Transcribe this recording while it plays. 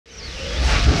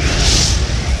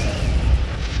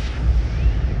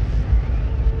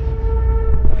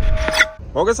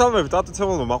მოგესალმებით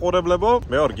ატიცებულო მაყურებლებო,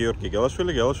 მე ვარ გიორგი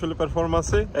გელაშვილი, Gelashvili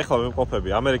Performance. ეხლა ვიმყოფები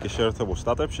ამერიკის შეერთებულ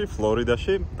შტატებში,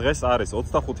 ფლორიდაში. დღეს არის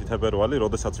 25 თებერვალი,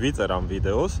 როდესაც ვიწერ ამ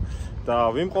ვიდეოს და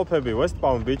ვიმყოფები West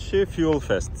Palm Beach-ში Fuel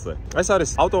Fest-ზე. ეს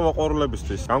არის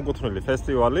ავტომოყვარულებისთვის განკუთვნილი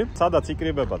ფესტივალი, სადაც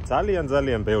იკრიბება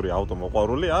ძალიან ბევრი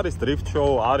ავტომოყვარული, არის drift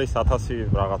show, არის 1000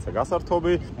 რაღაცა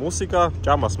გასართობი, მუსიკა,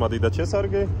 ჭამას მადიდად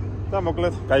შესარგი და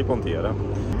მოკლედ კაი პონტია რა.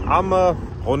 ამ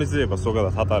ღონისძიებას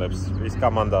ზოგადად ატარებს ის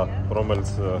კომანდა, რომელიც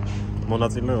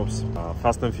მონაწილეობს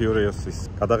Fast and Furious-ის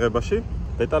გადაღებაში.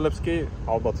 დეტალებს კი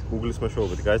ალბათ Google-ის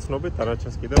მეშვეობით გაიცნობთ,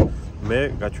 დანარჩენს კიდევ მე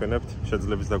გაჩვენებთ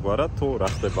შეძლების დაგვარად, თუ რა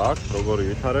ხდება აქ, როგორი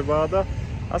ვითარებაა და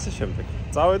ასე შემდეგ.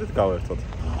 წავედით გავერთოთ.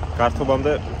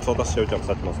 გართობამდე ცოტა შევჭამ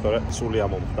საჭმელს, თორე სული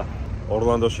ამომხდა.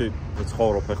 ორლანდოში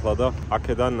ვცხოვრობ ახლა და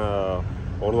აქედან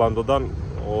ორლანდოდან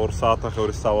 2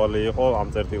 საათნახევრის სავალი იყო ამ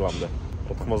წერტილამდე.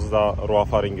 88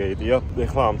 ფარენჰეიტია.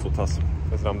 ეხლა ამ წუთას.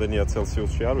 ეს რამდენია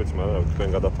ცელსიუსში არ ვიცი, მაგრამ თქვენ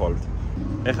გადათვალეთ.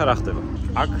 ეხლა რა ხდება?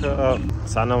 აქ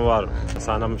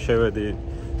სანამ შევედი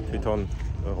თვითონ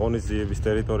ღონისძიების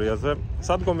ტერიტორიაზე,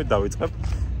 სადგომით დავიწყებ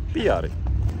პიარი.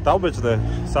 დავბეჭდე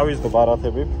სავიზიტო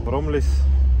ბარათები, რომლის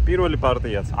პირველი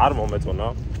პარტიაც არ მომეწონა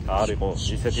და არ იყო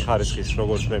ისეთი ხარისხის,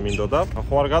 როგორც მე მინდოდა.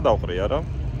 ხო არ გადავყრი არა.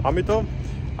 ამიტომ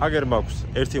აგერ მაქვს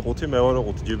 1 ყუთი, მეორე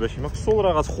ყუთი ჯიბეში მაქვს, სულ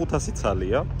რაღაც 500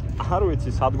 ცალია. არ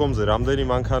ვიცი სადგომზე რამდენი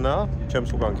მანქანაა,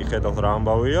 ჩემს უკან კი ხედავთ რა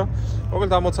ამბავია.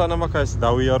 მოკლედ ამოცანა მაქვს ეს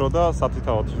დავიარო და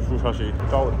სათითაოდ შუშაში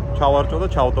ჩავარჭო და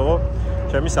ჩავტოვო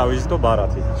ჩემი სავიზიტო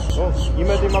ბარათი. ხო,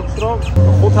 იმედი მაქვს რომ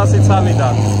 500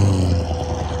 ცალიდან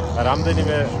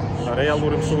რამდენიმე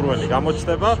რეალური მსურველი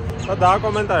გამოჩნდება და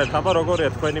დააკომენტარეთ აბა როგორია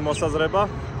თქვენი მოსაზრება,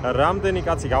 რამდენი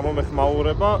კაცი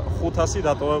გამომეხმაურება 500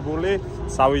 დატოვებული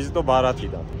სავიზიტო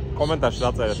ბარათიდან. კომენტარში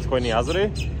დაწერეთ თქვენი აზრი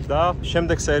და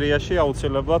შემდეგ სერიაში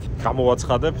აუცილებლად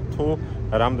გამოვაცხადებ თუ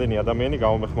რამდენი ადამიანი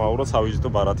გამომეხმაურა სავიზიტო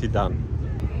ბარათიდან.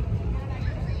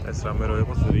 ეს რამე რო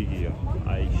იყოს რიგია.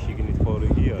 აი შიგნით ხო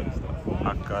რიგი არის და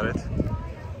აქ გარეთ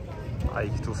აი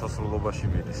თუ სასრულობაში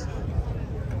მიდის.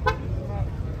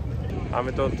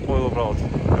 ამიტომ ყველა უბრალოდ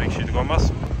რიგში დგომას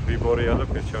ვიბორია და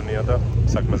ფერჩონია და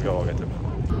საქმეს გავაკეთებ.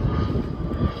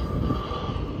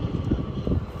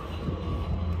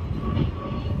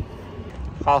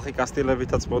 ხალხი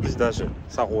კასტილებითაც მოდის დაჟე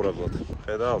საყურებლად.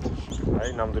 ხედავთ? აი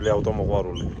ნამდვილი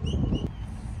ავტომოყვარული.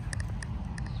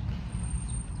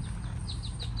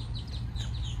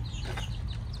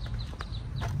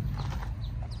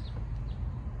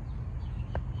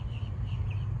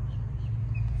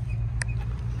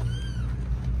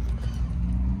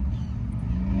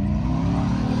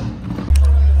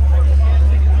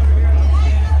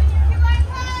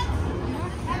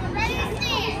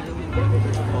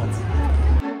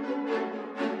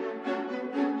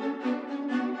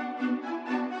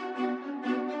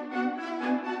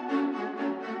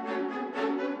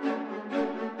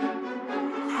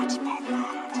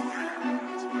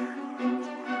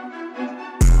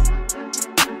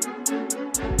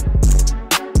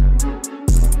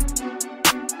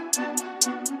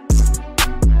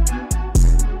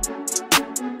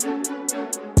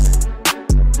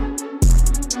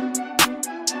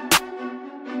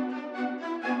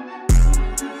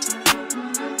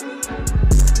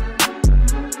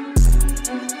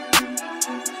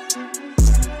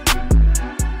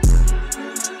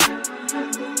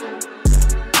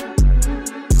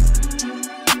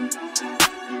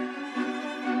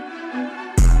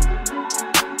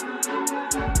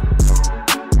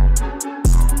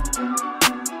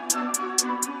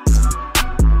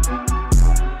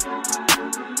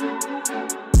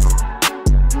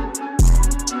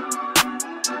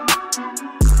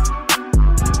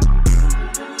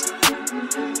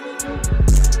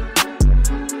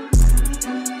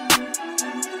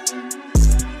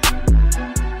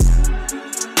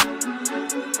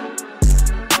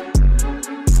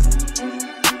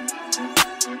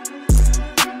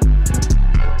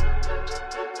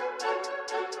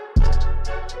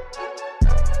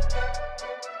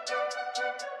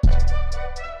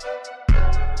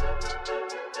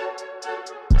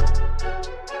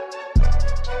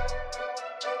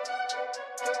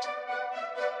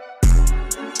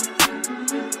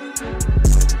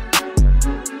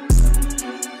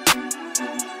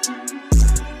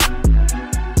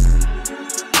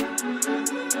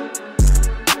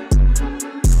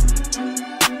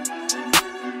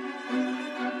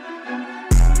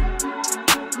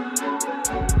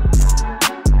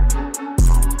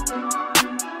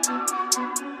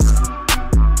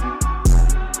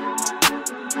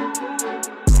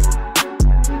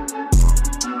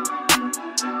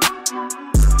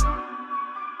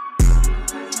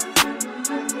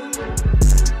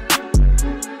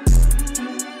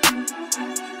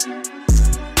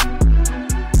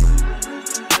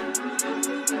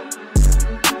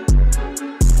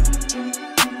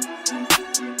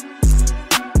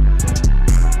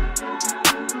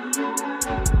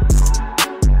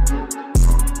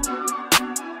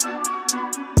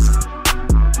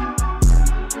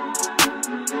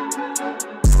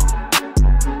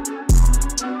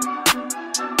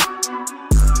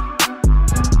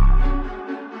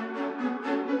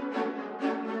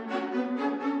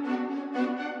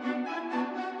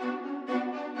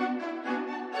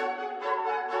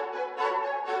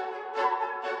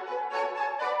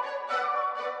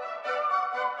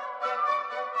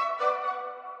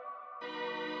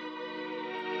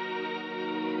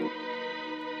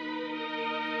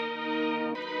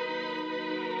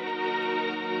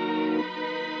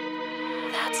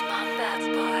 That's my bad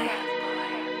boy.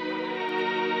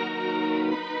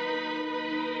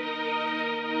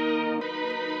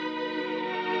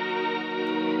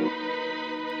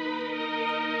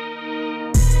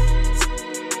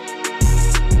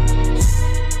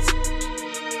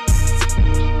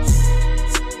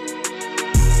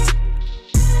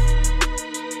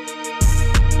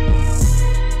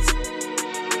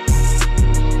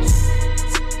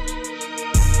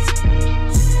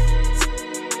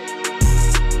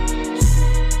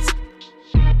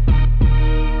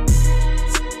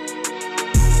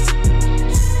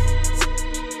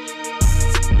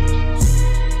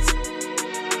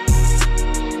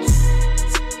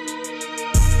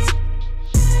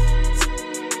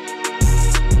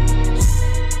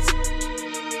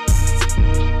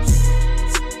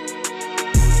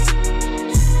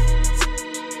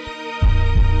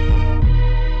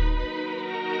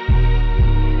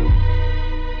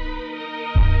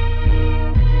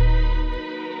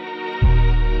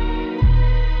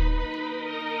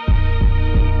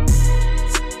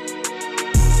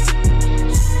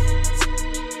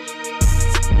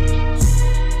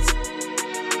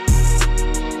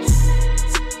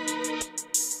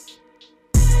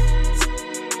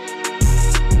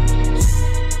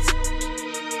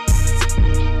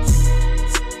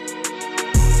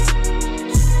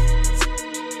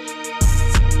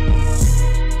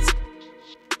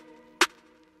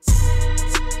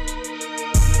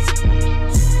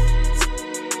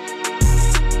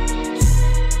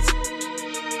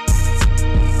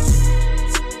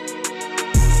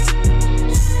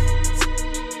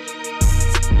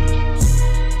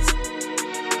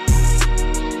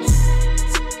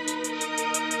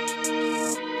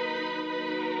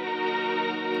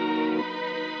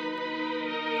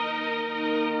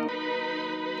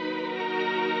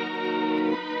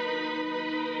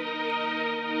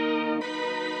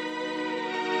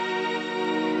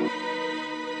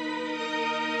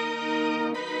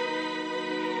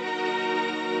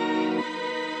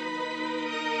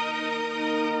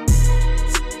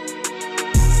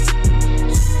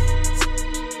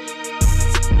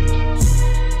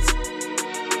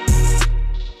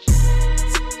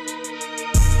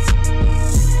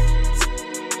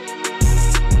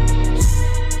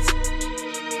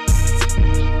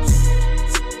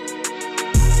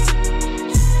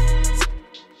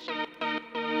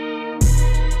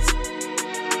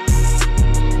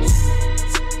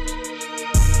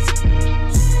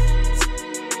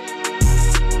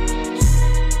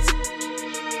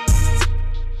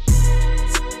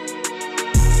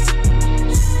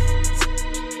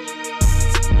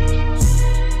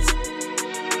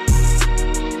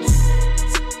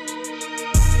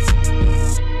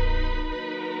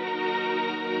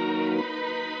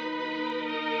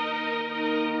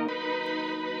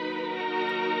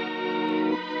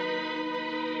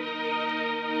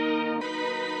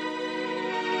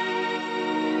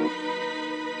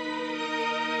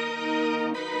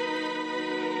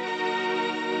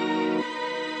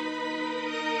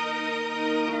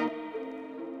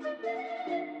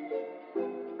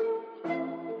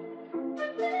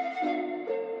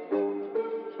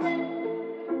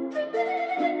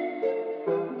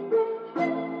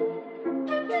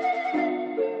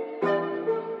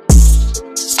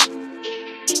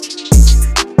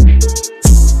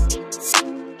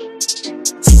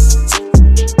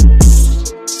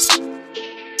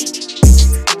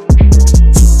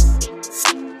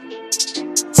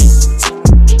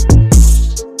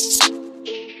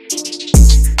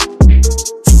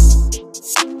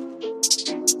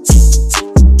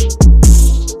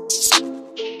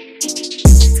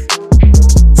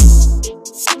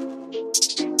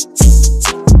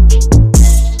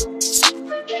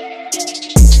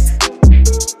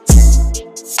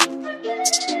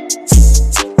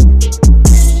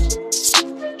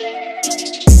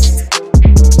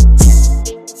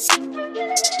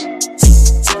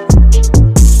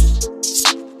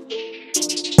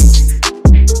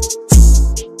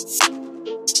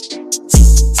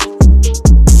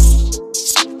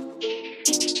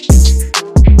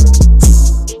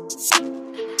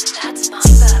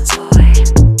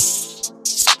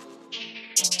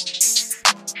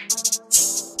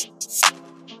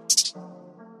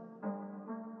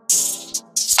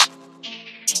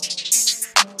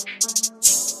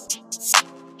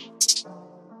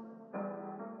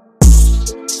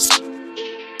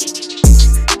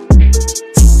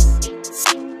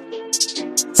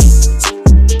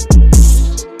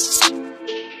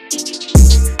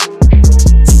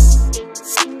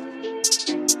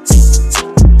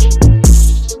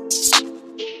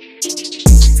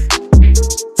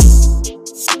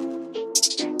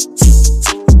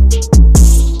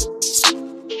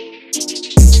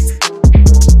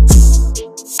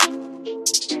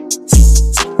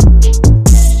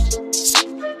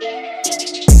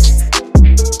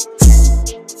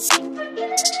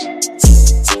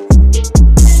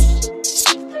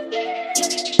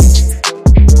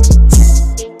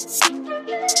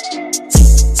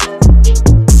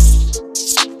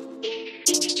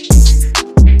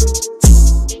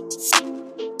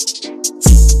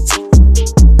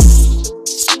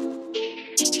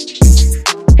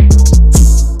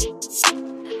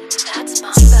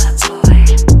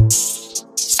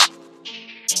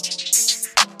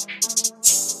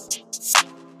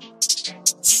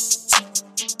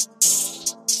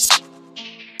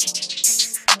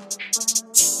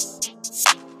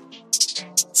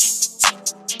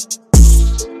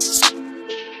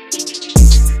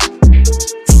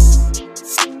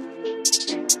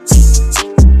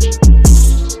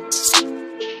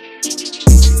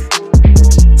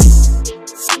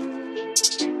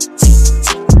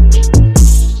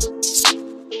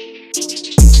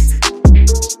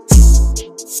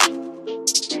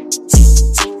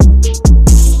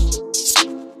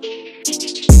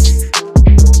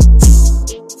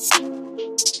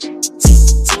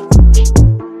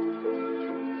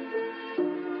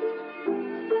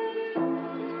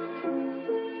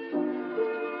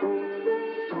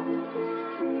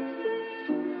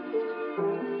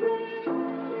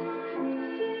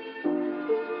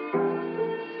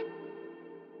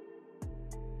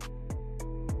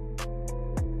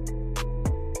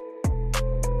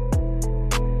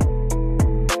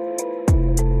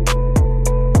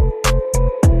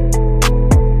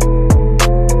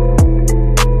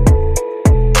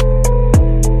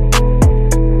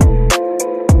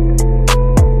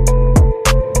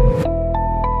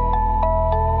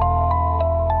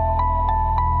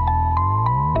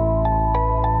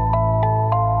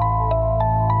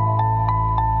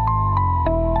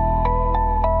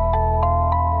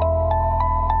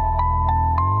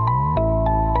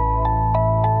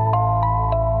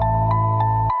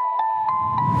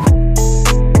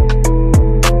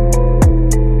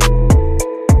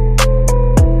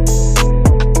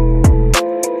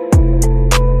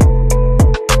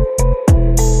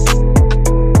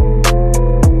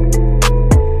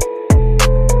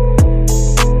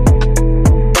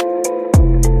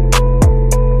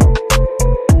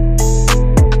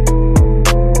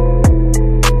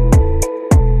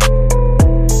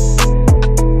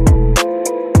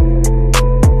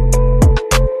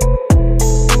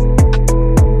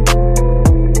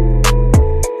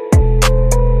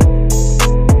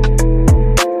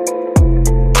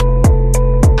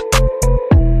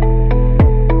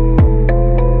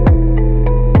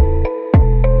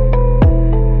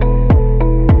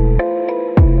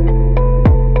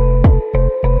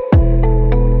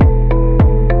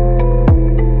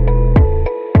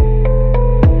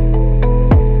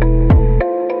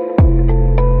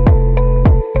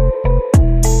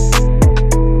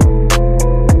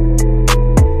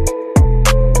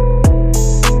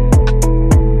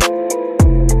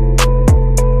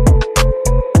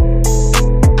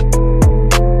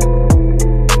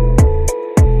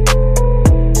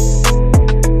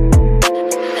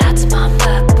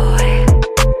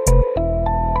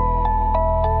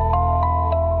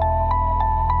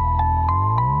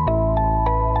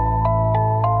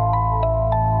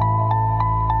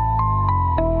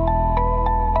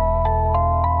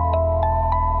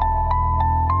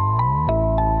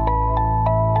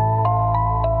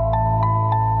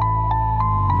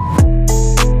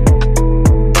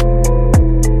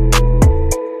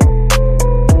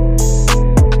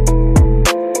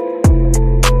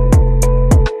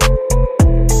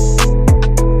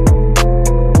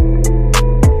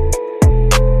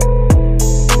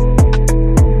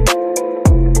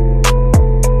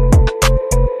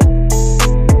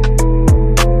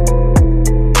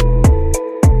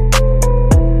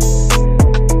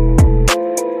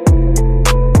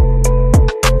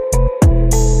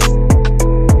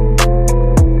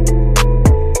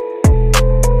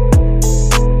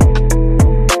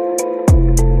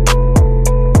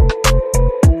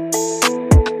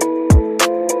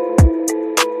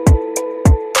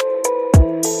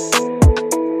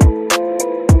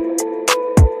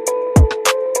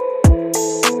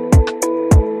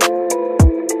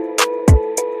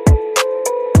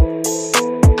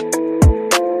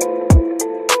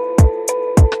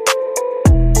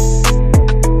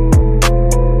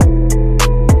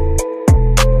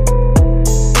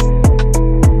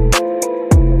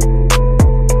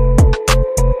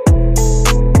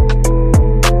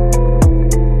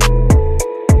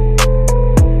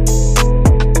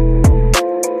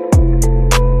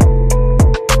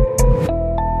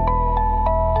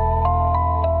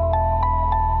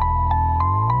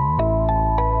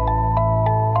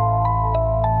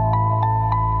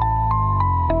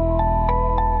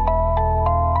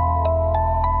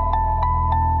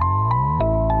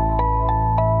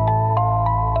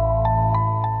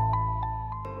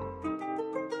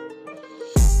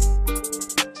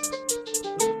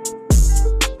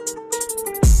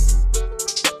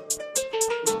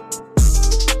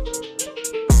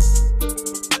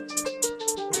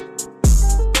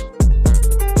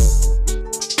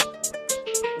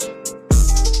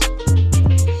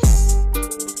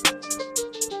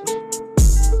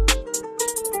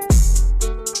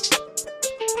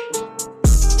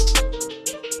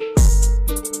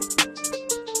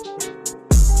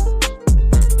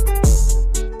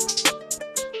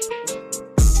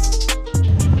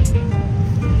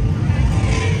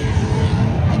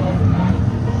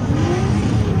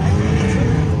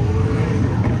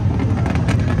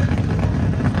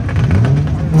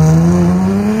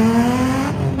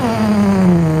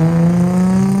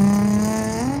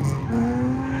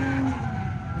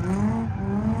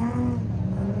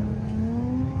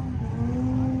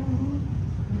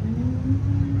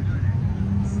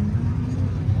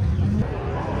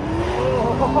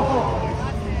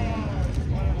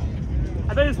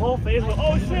 whole phase of,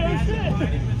 oh shit, oh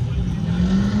shit.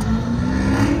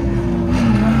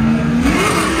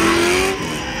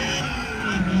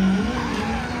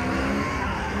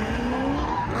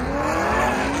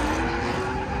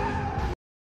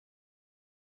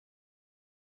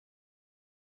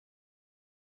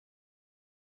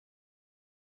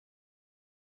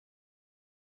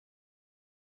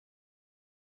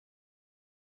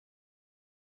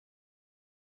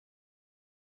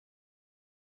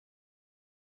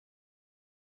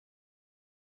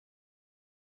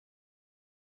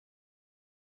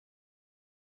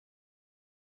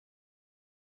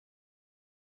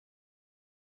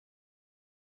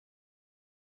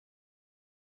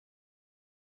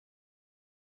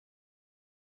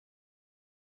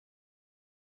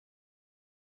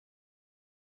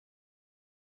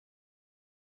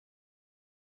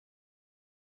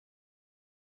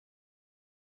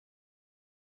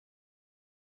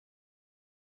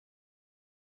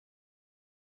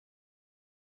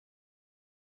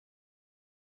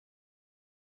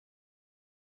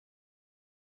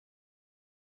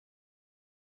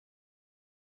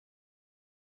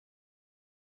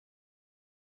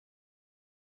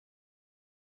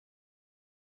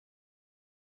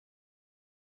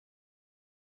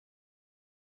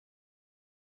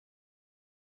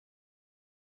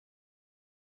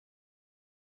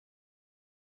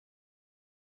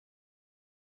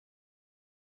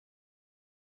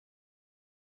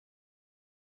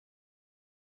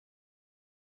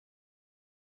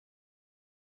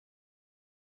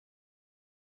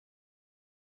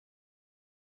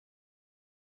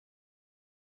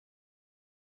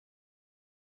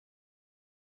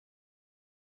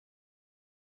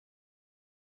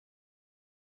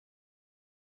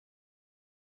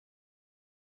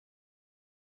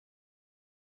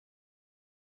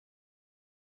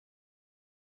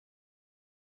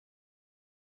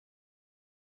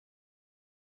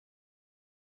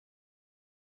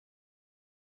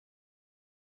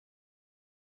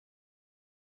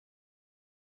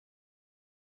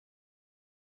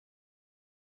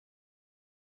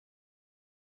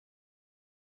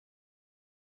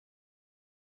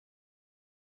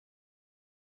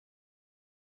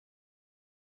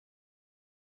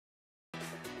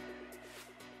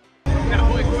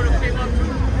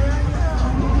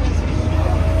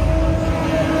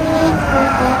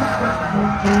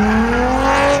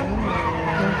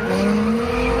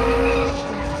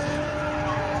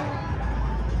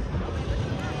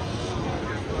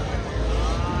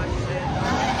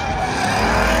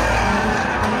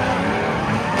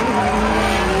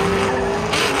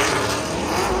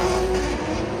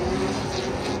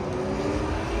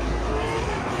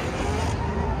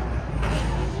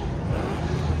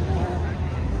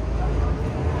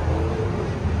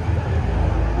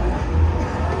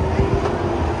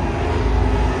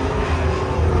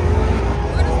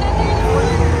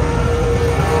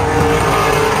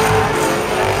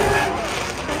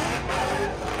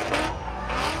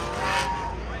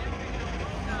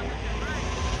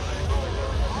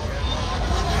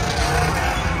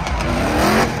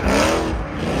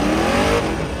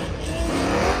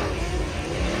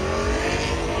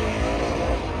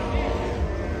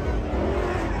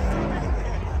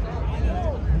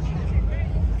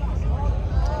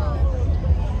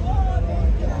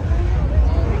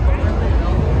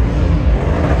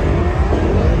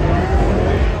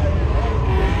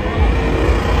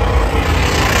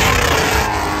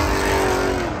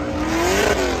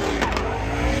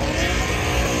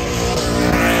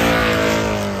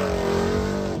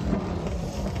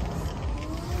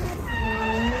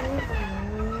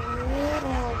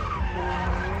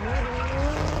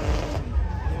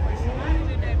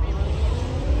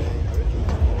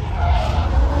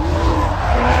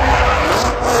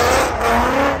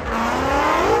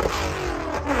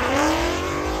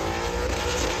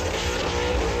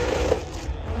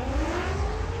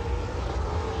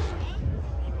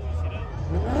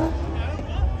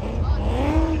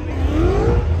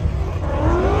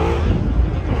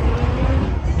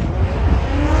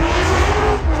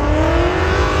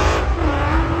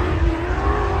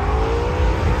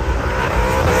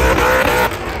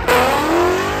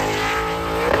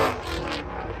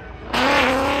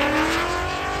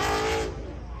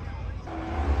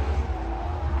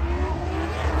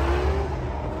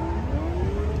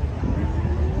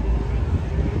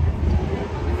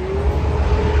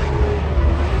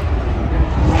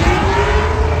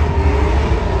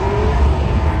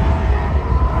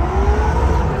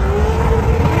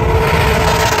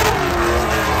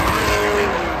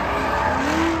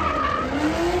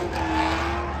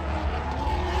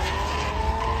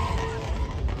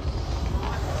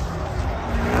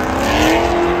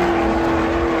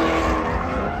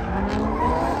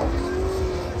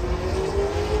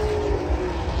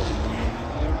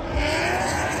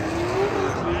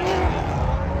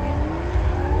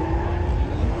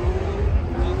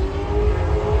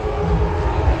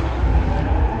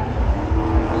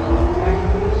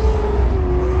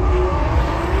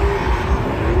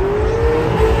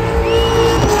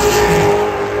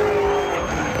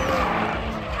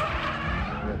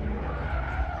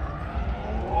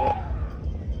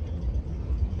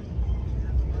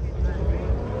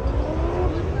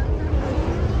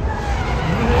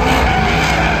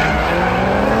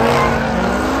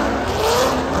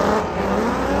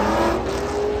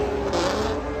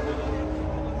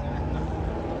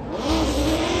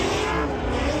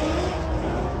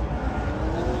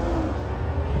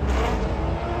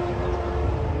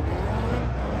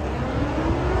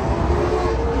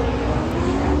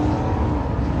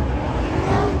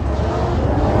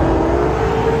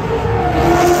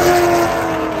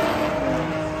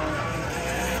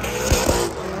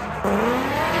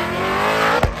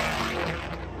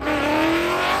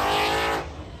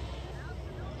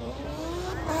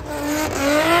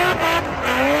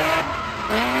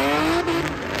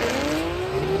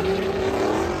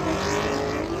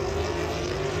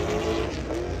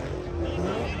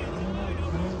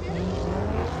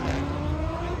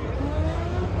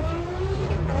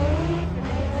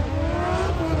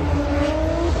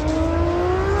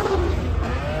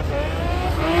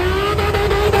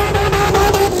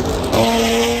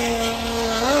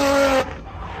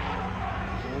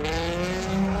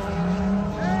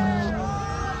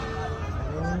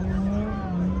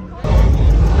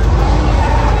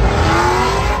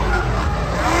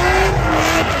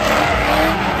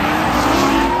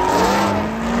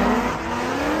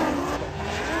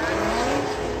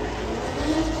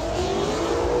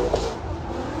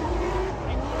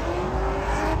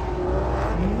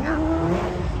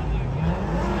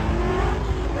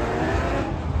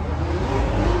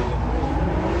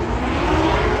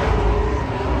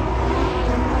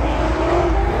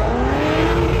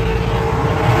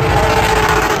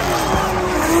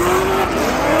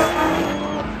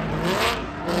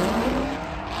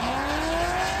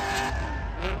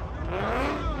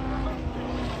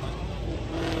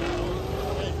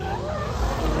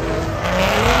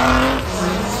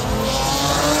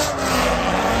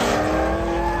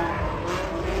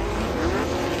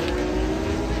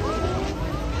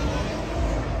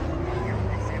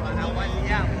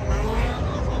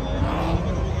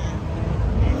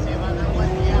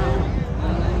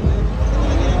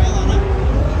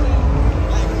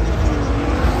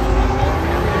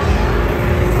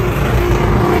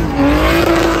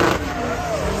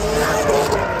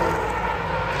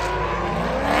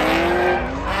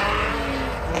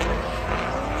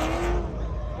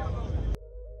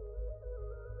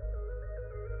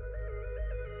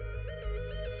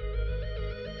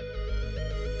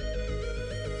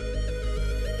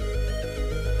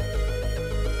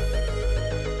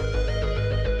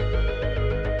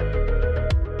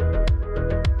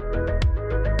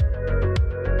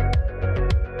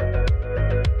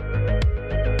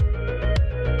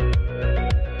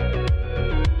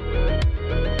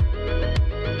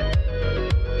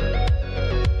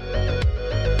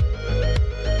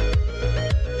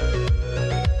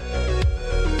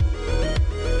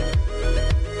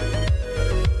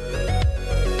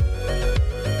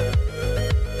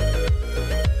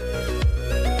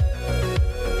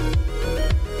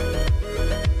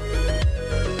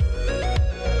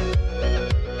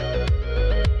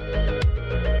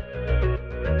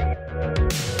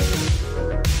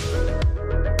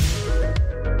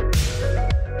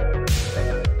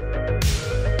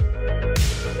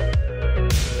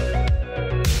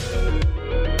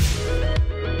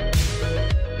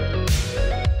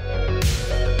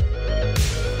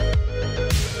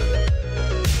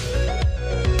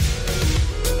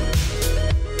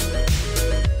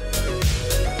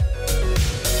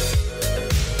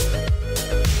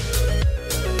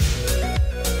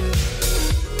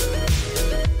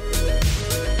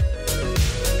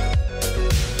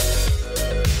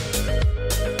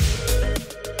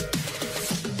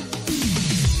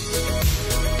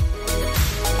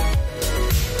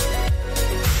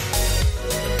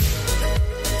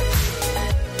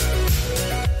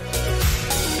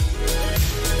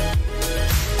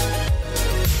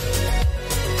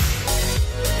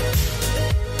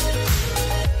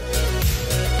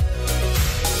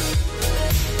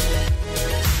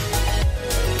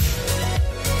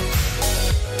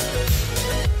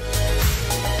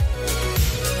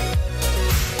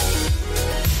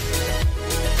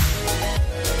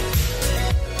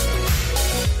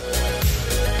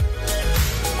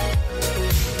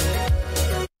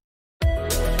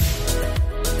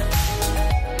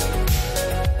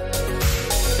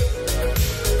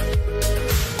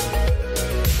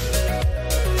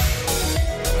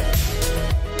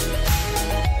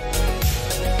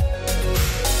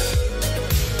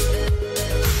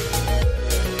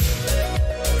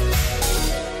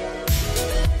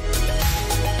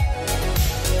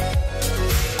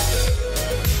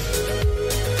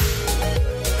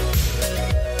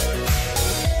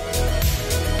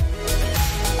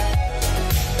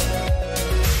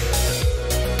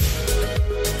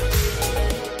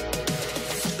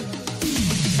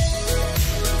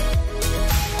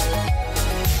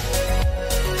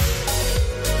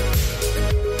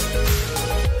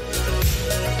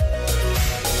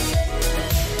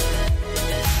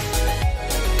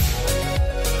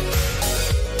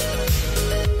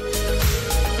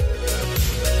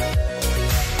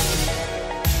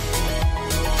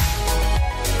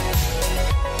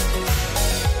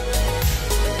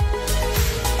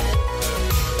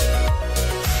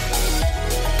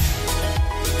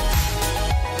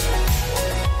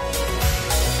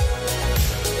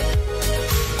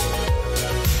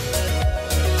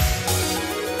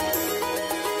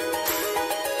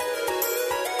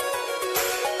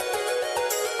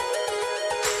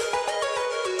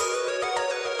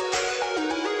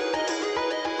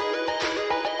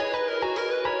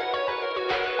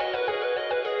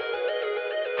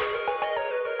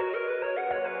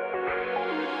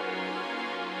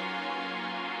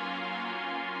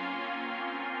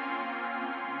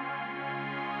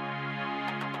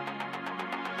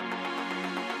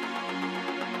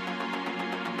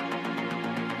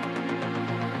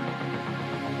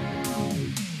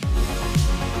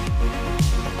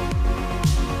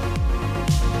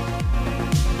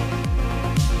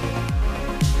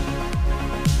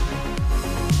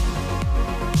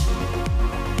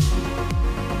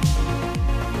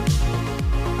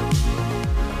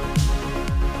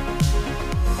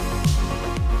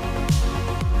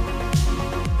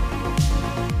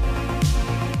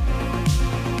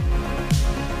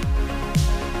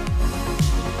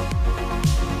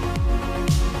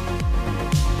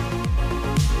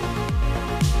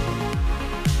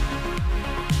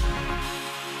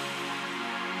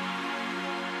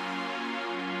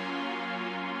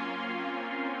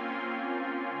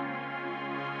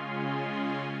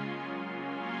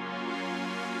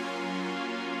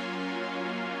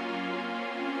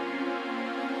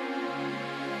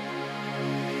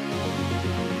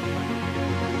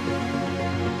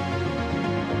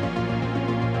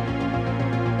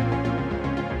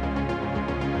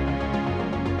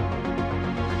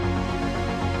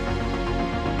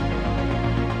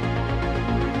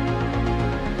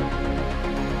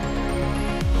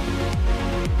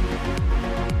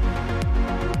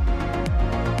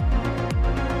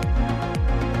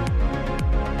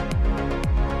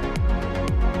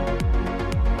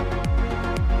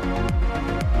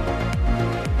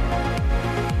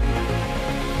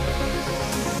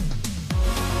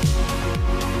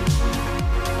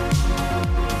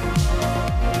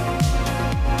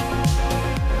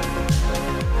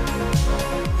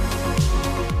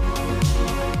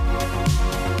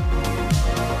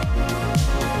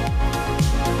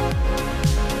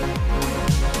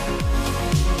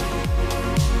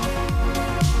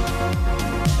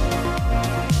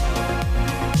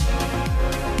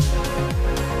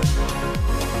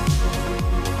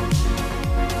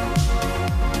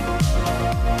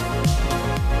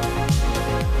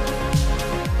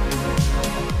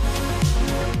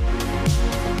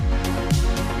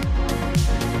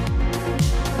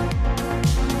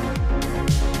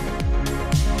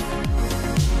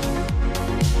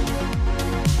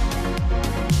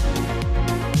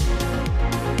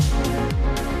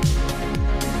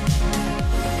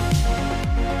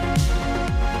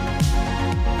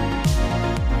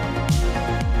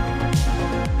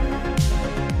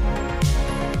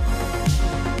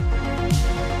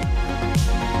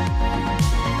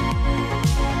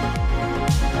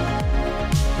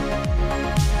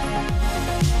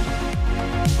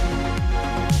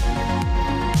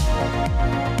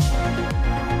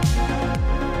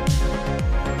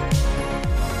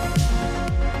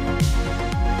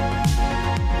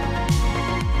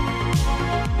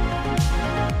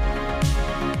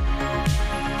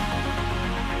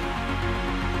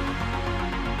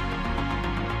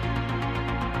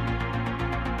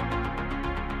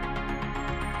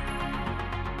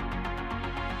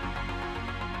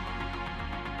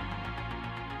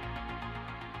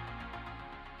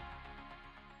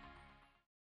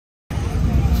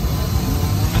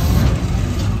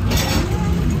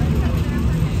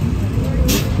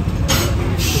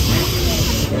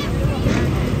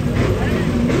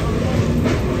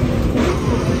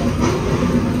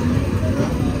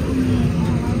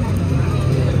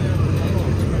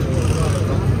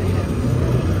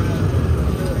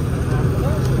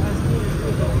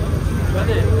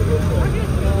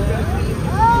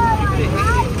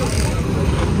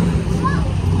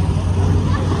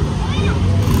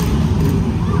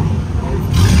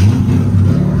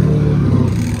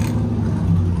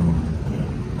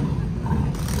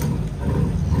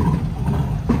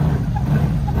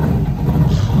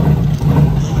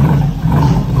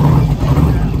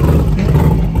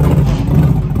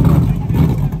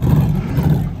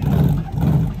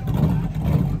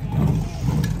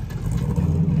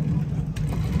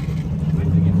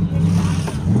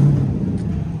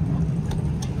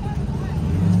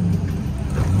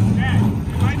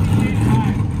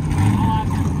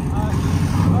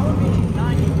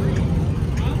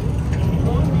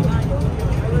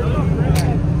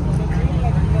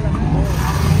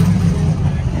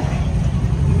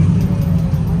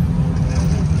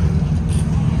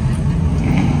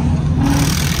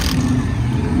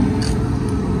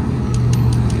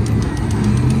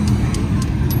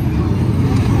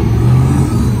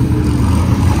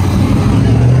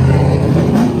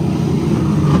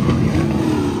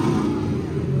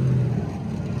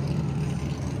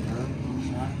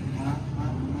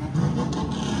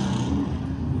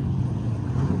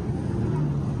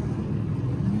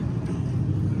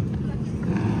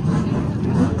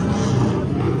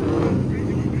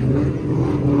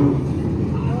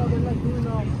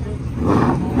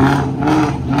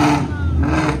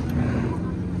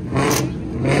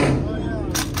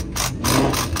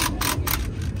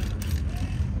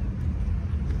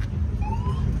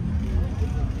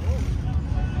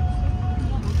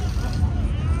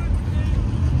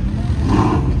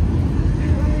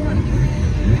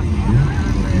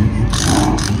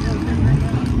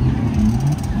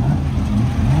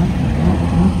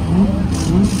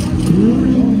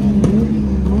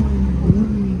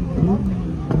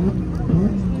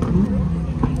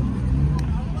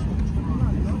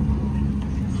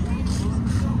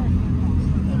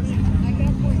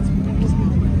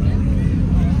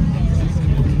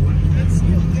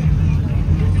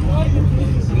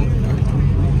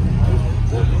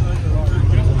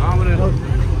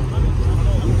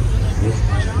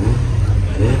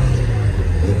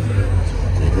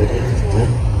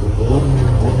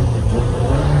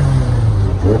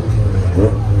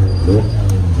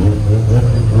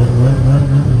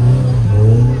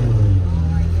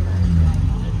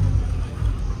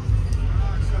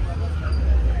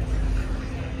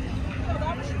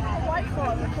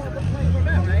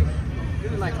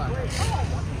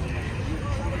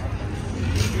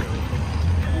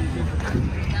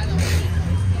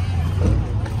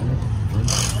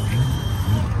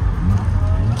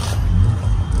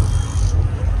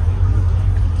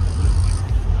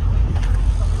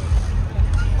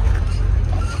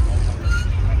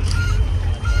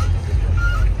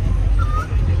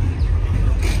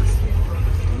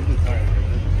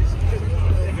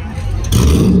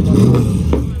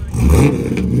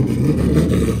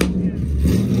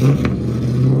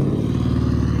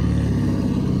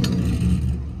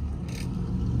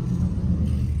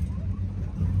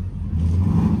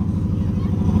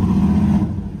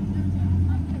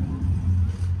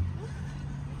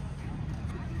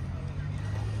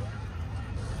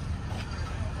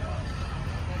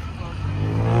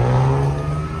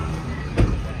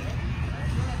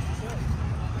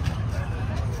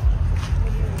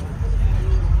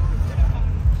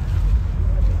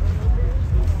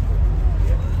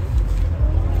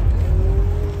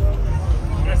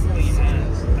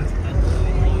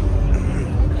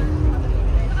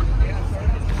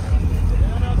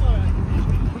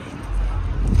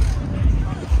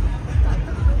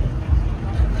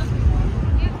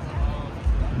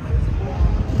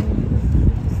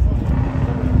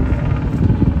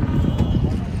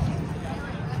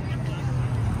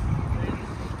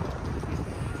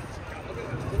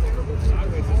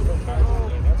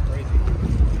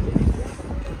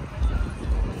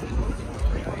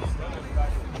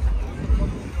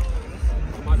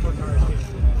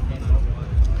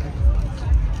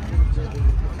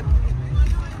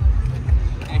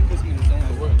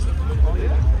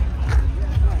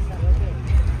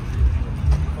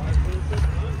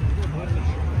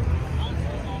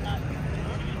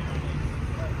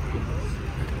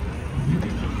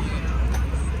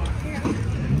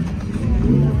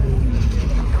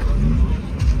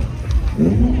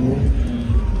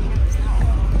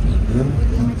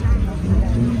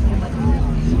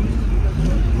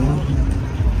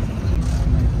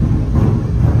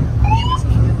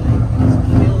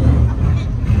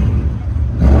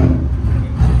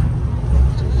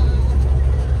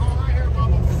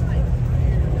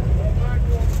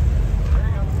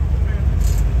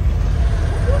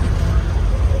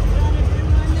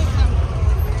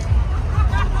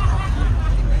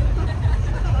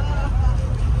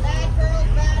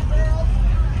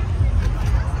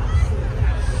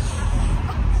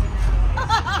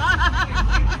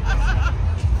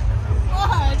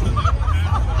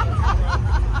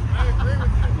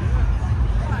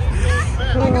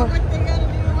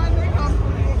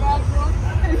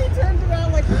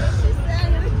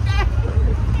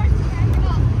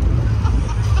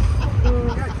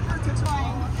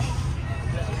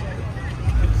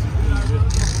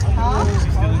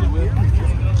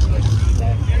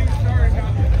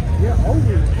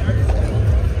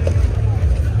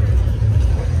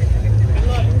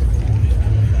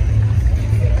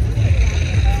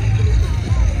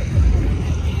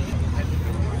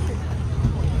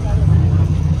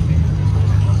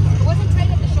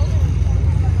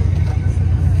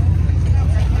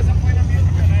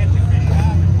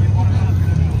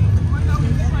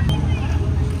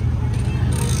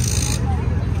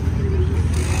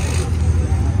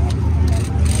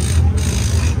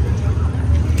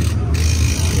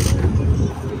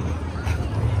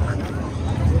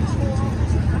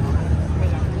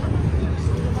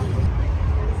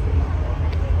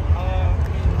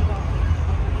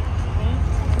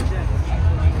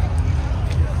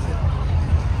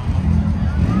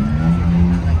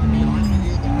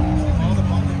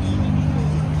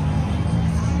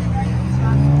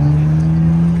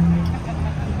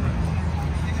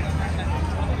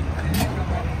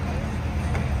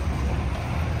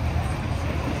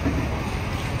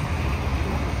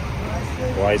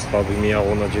 Uai, esse Fábio me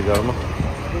arruma de gama.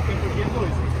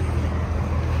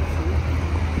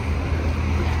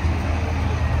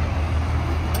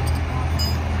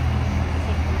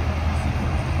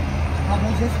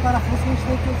 Mas esse parafuso a gente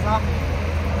tem que usar.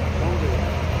 Vamos ver.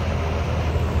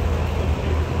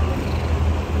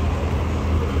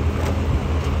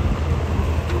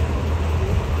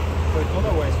 Foi toda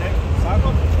a West, né? Sabe?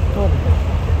 Toda.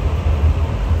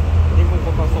 Tem como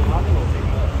comprar soldado ou não?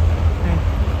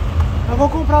 Eu vou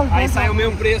comprar os Aí sai o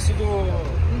mesmo preço do...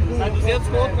 Sai 200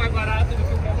 conto mais barato do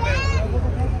que o papel.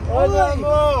 Oi, meu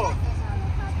amor!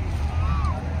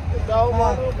 Dá o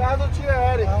mano no carro do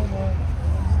Thierry.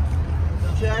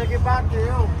 O Thierry que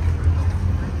bateu.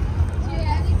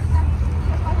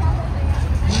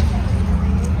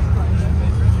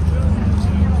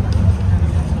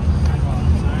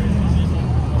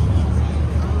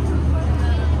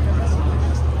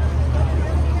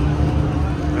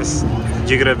 ეს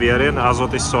ჯიგრები არიან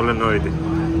აზოტის სოლენოიდი.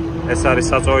 ეს არის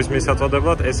საწვავის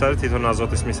მისაწოდებლად, ეს არის თვითონ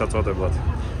აზოტის მისაწოდებლად.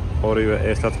 ორივე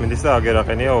ერთად მიდის და აგერ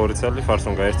აყენია ორი წელი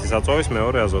ფარსონგა, ერთი საწვავის,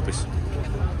 მეორე აზოტის.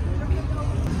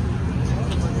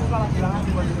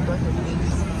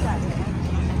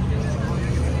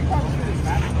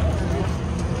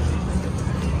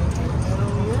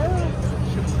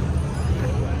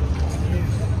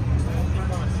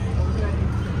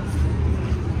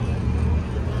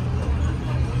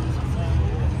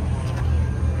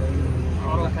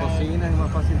 Cocina es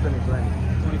más fácil penetrar.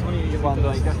 Cuando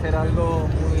hay que hacer algo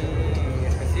muy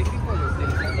específico, lo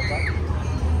utilizan acá.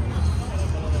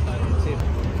 Sí.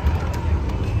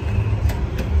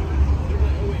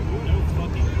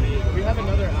 We have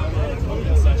another hour of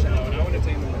open session now, and I want to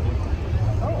take them.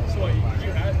 Oh, so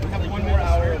you have 1 more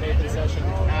hour of open session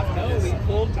after this. We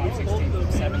pulled the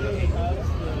 7 to 8.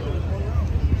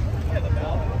 Yeah, the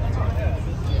bell.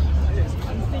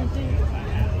 I'm thinking.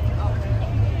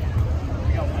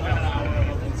 We got 1 hour of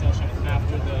open session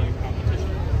after the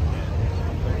competition.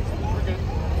 We're good.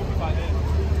 We'll be fine then.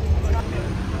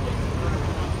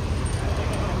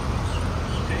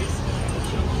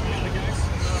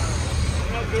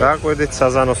 დააკვირდით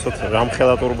საზანოსოთ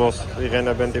რამხელა ტურბოს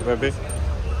იყენებენ ტიპები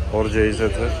 4J-ზე.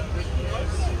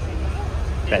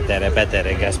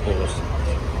 პეტერე გასპულოს.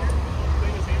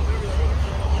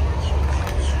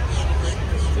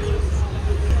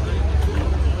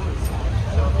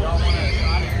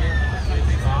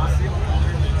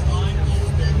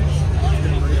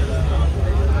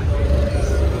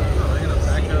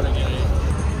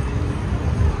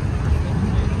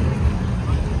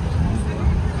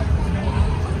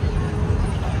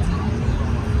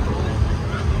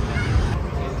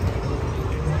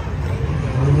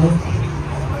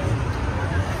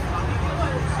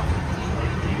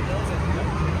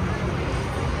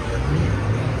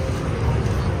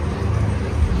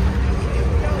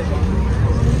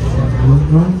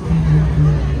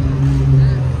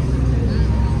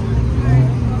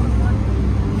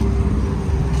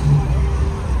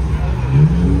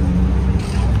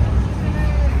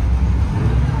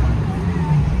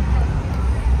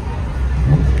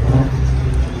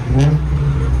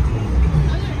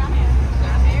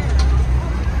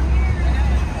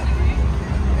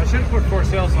 I should have put for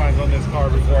sale signs on this car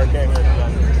before I came here today.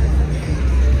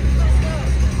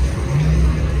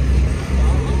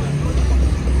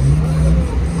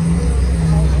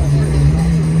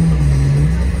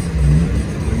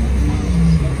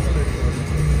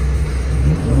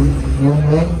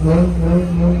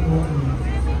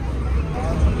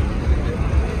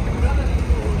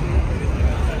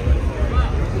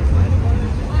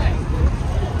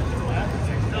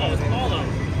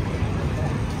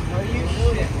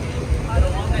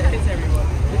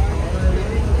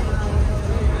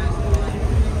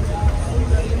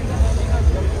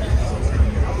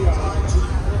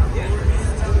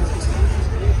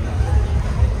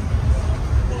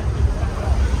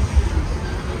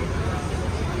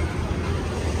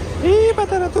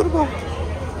 პატარა ტურბო.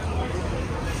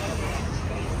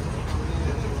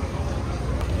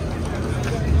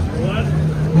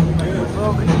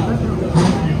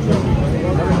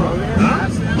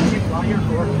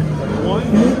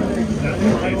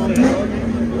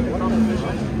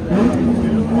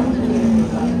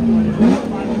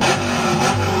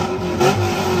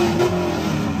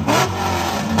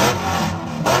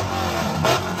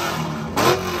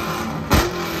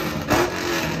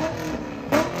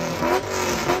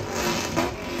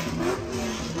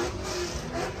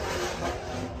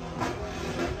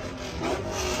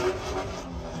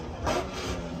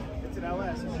 It's an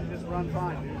LS. You should just run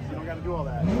fine, dude. You don't got to do all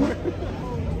that.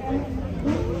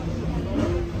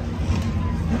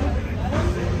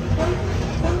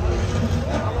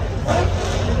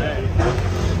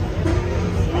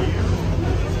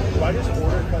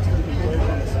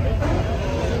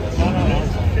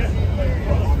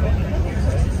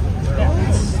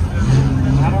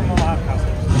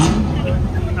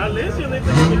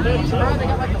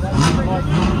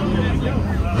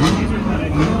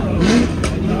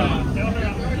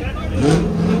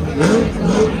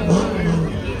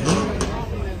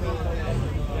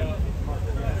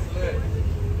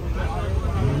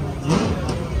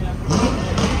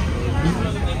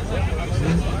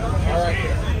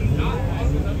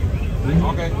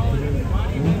 Okay.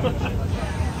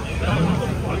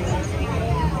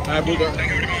 All right, Booger.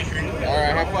 All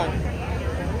right, have fun.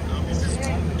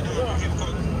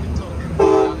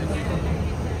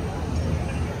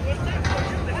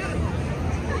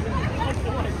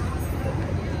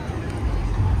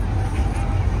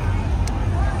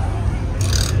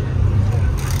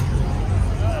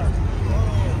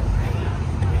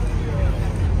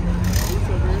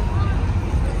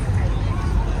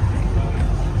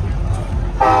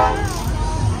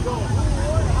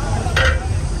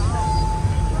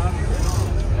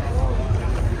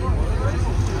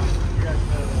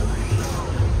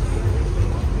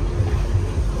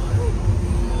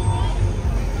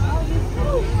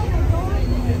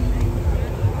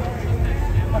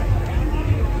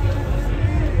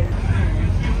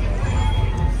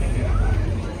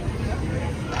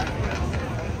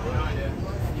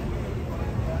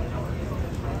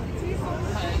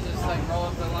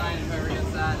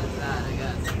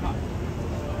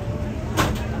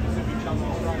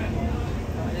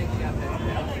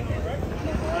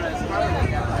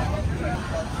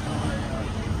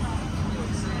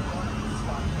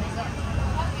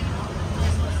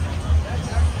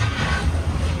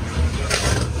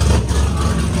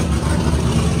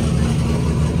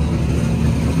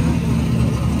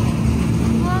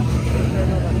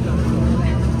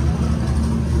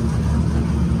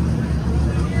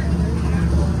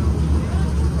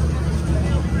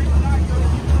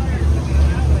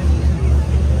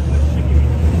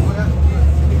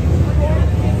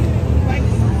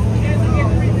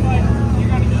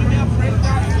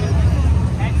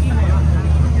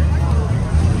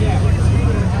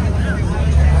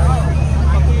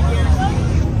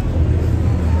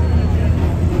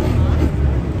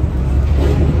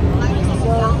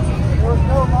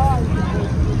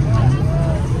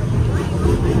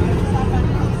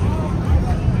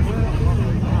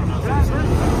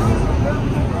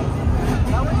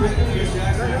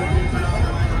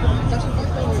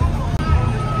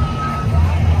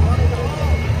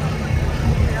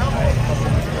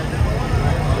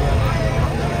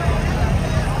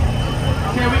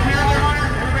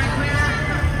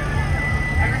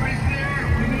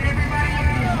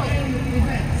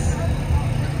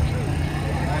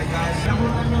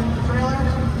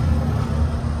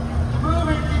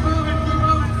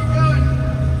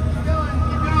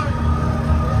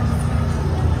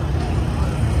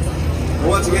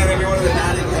 Once again, everyone in the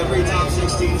paddock, every top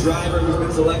 16 driver who's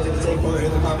been selected to take part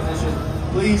in the competition,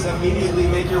 please immediately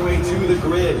make your way to the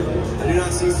grid. I do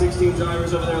not see 16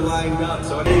 drivers over there lined up,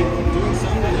 so doing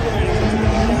something.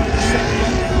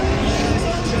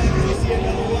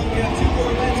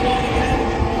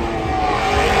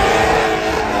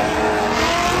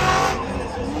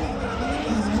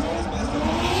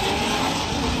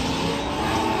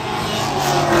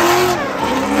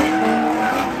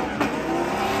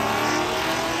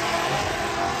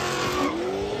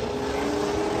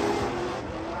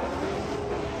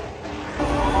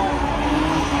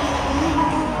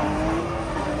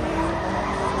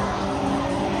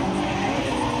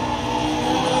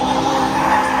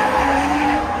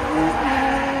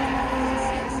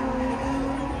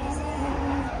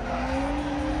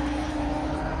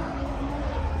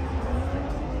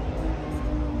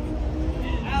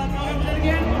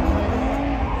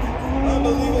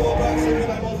 Unbelievable proximity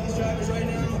by both these drivers right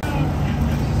now.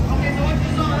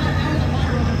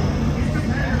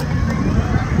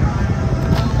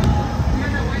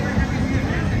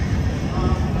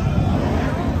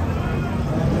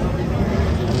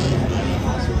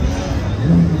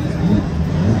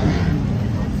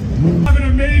 Have an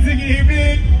amazing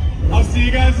evening. I'll see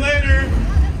you guys later.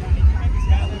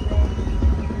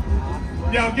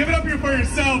 Yeah, give it up here for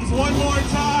yourselves one more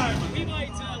time. We might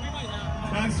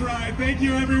have. That's right. Thank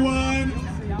you, everyone.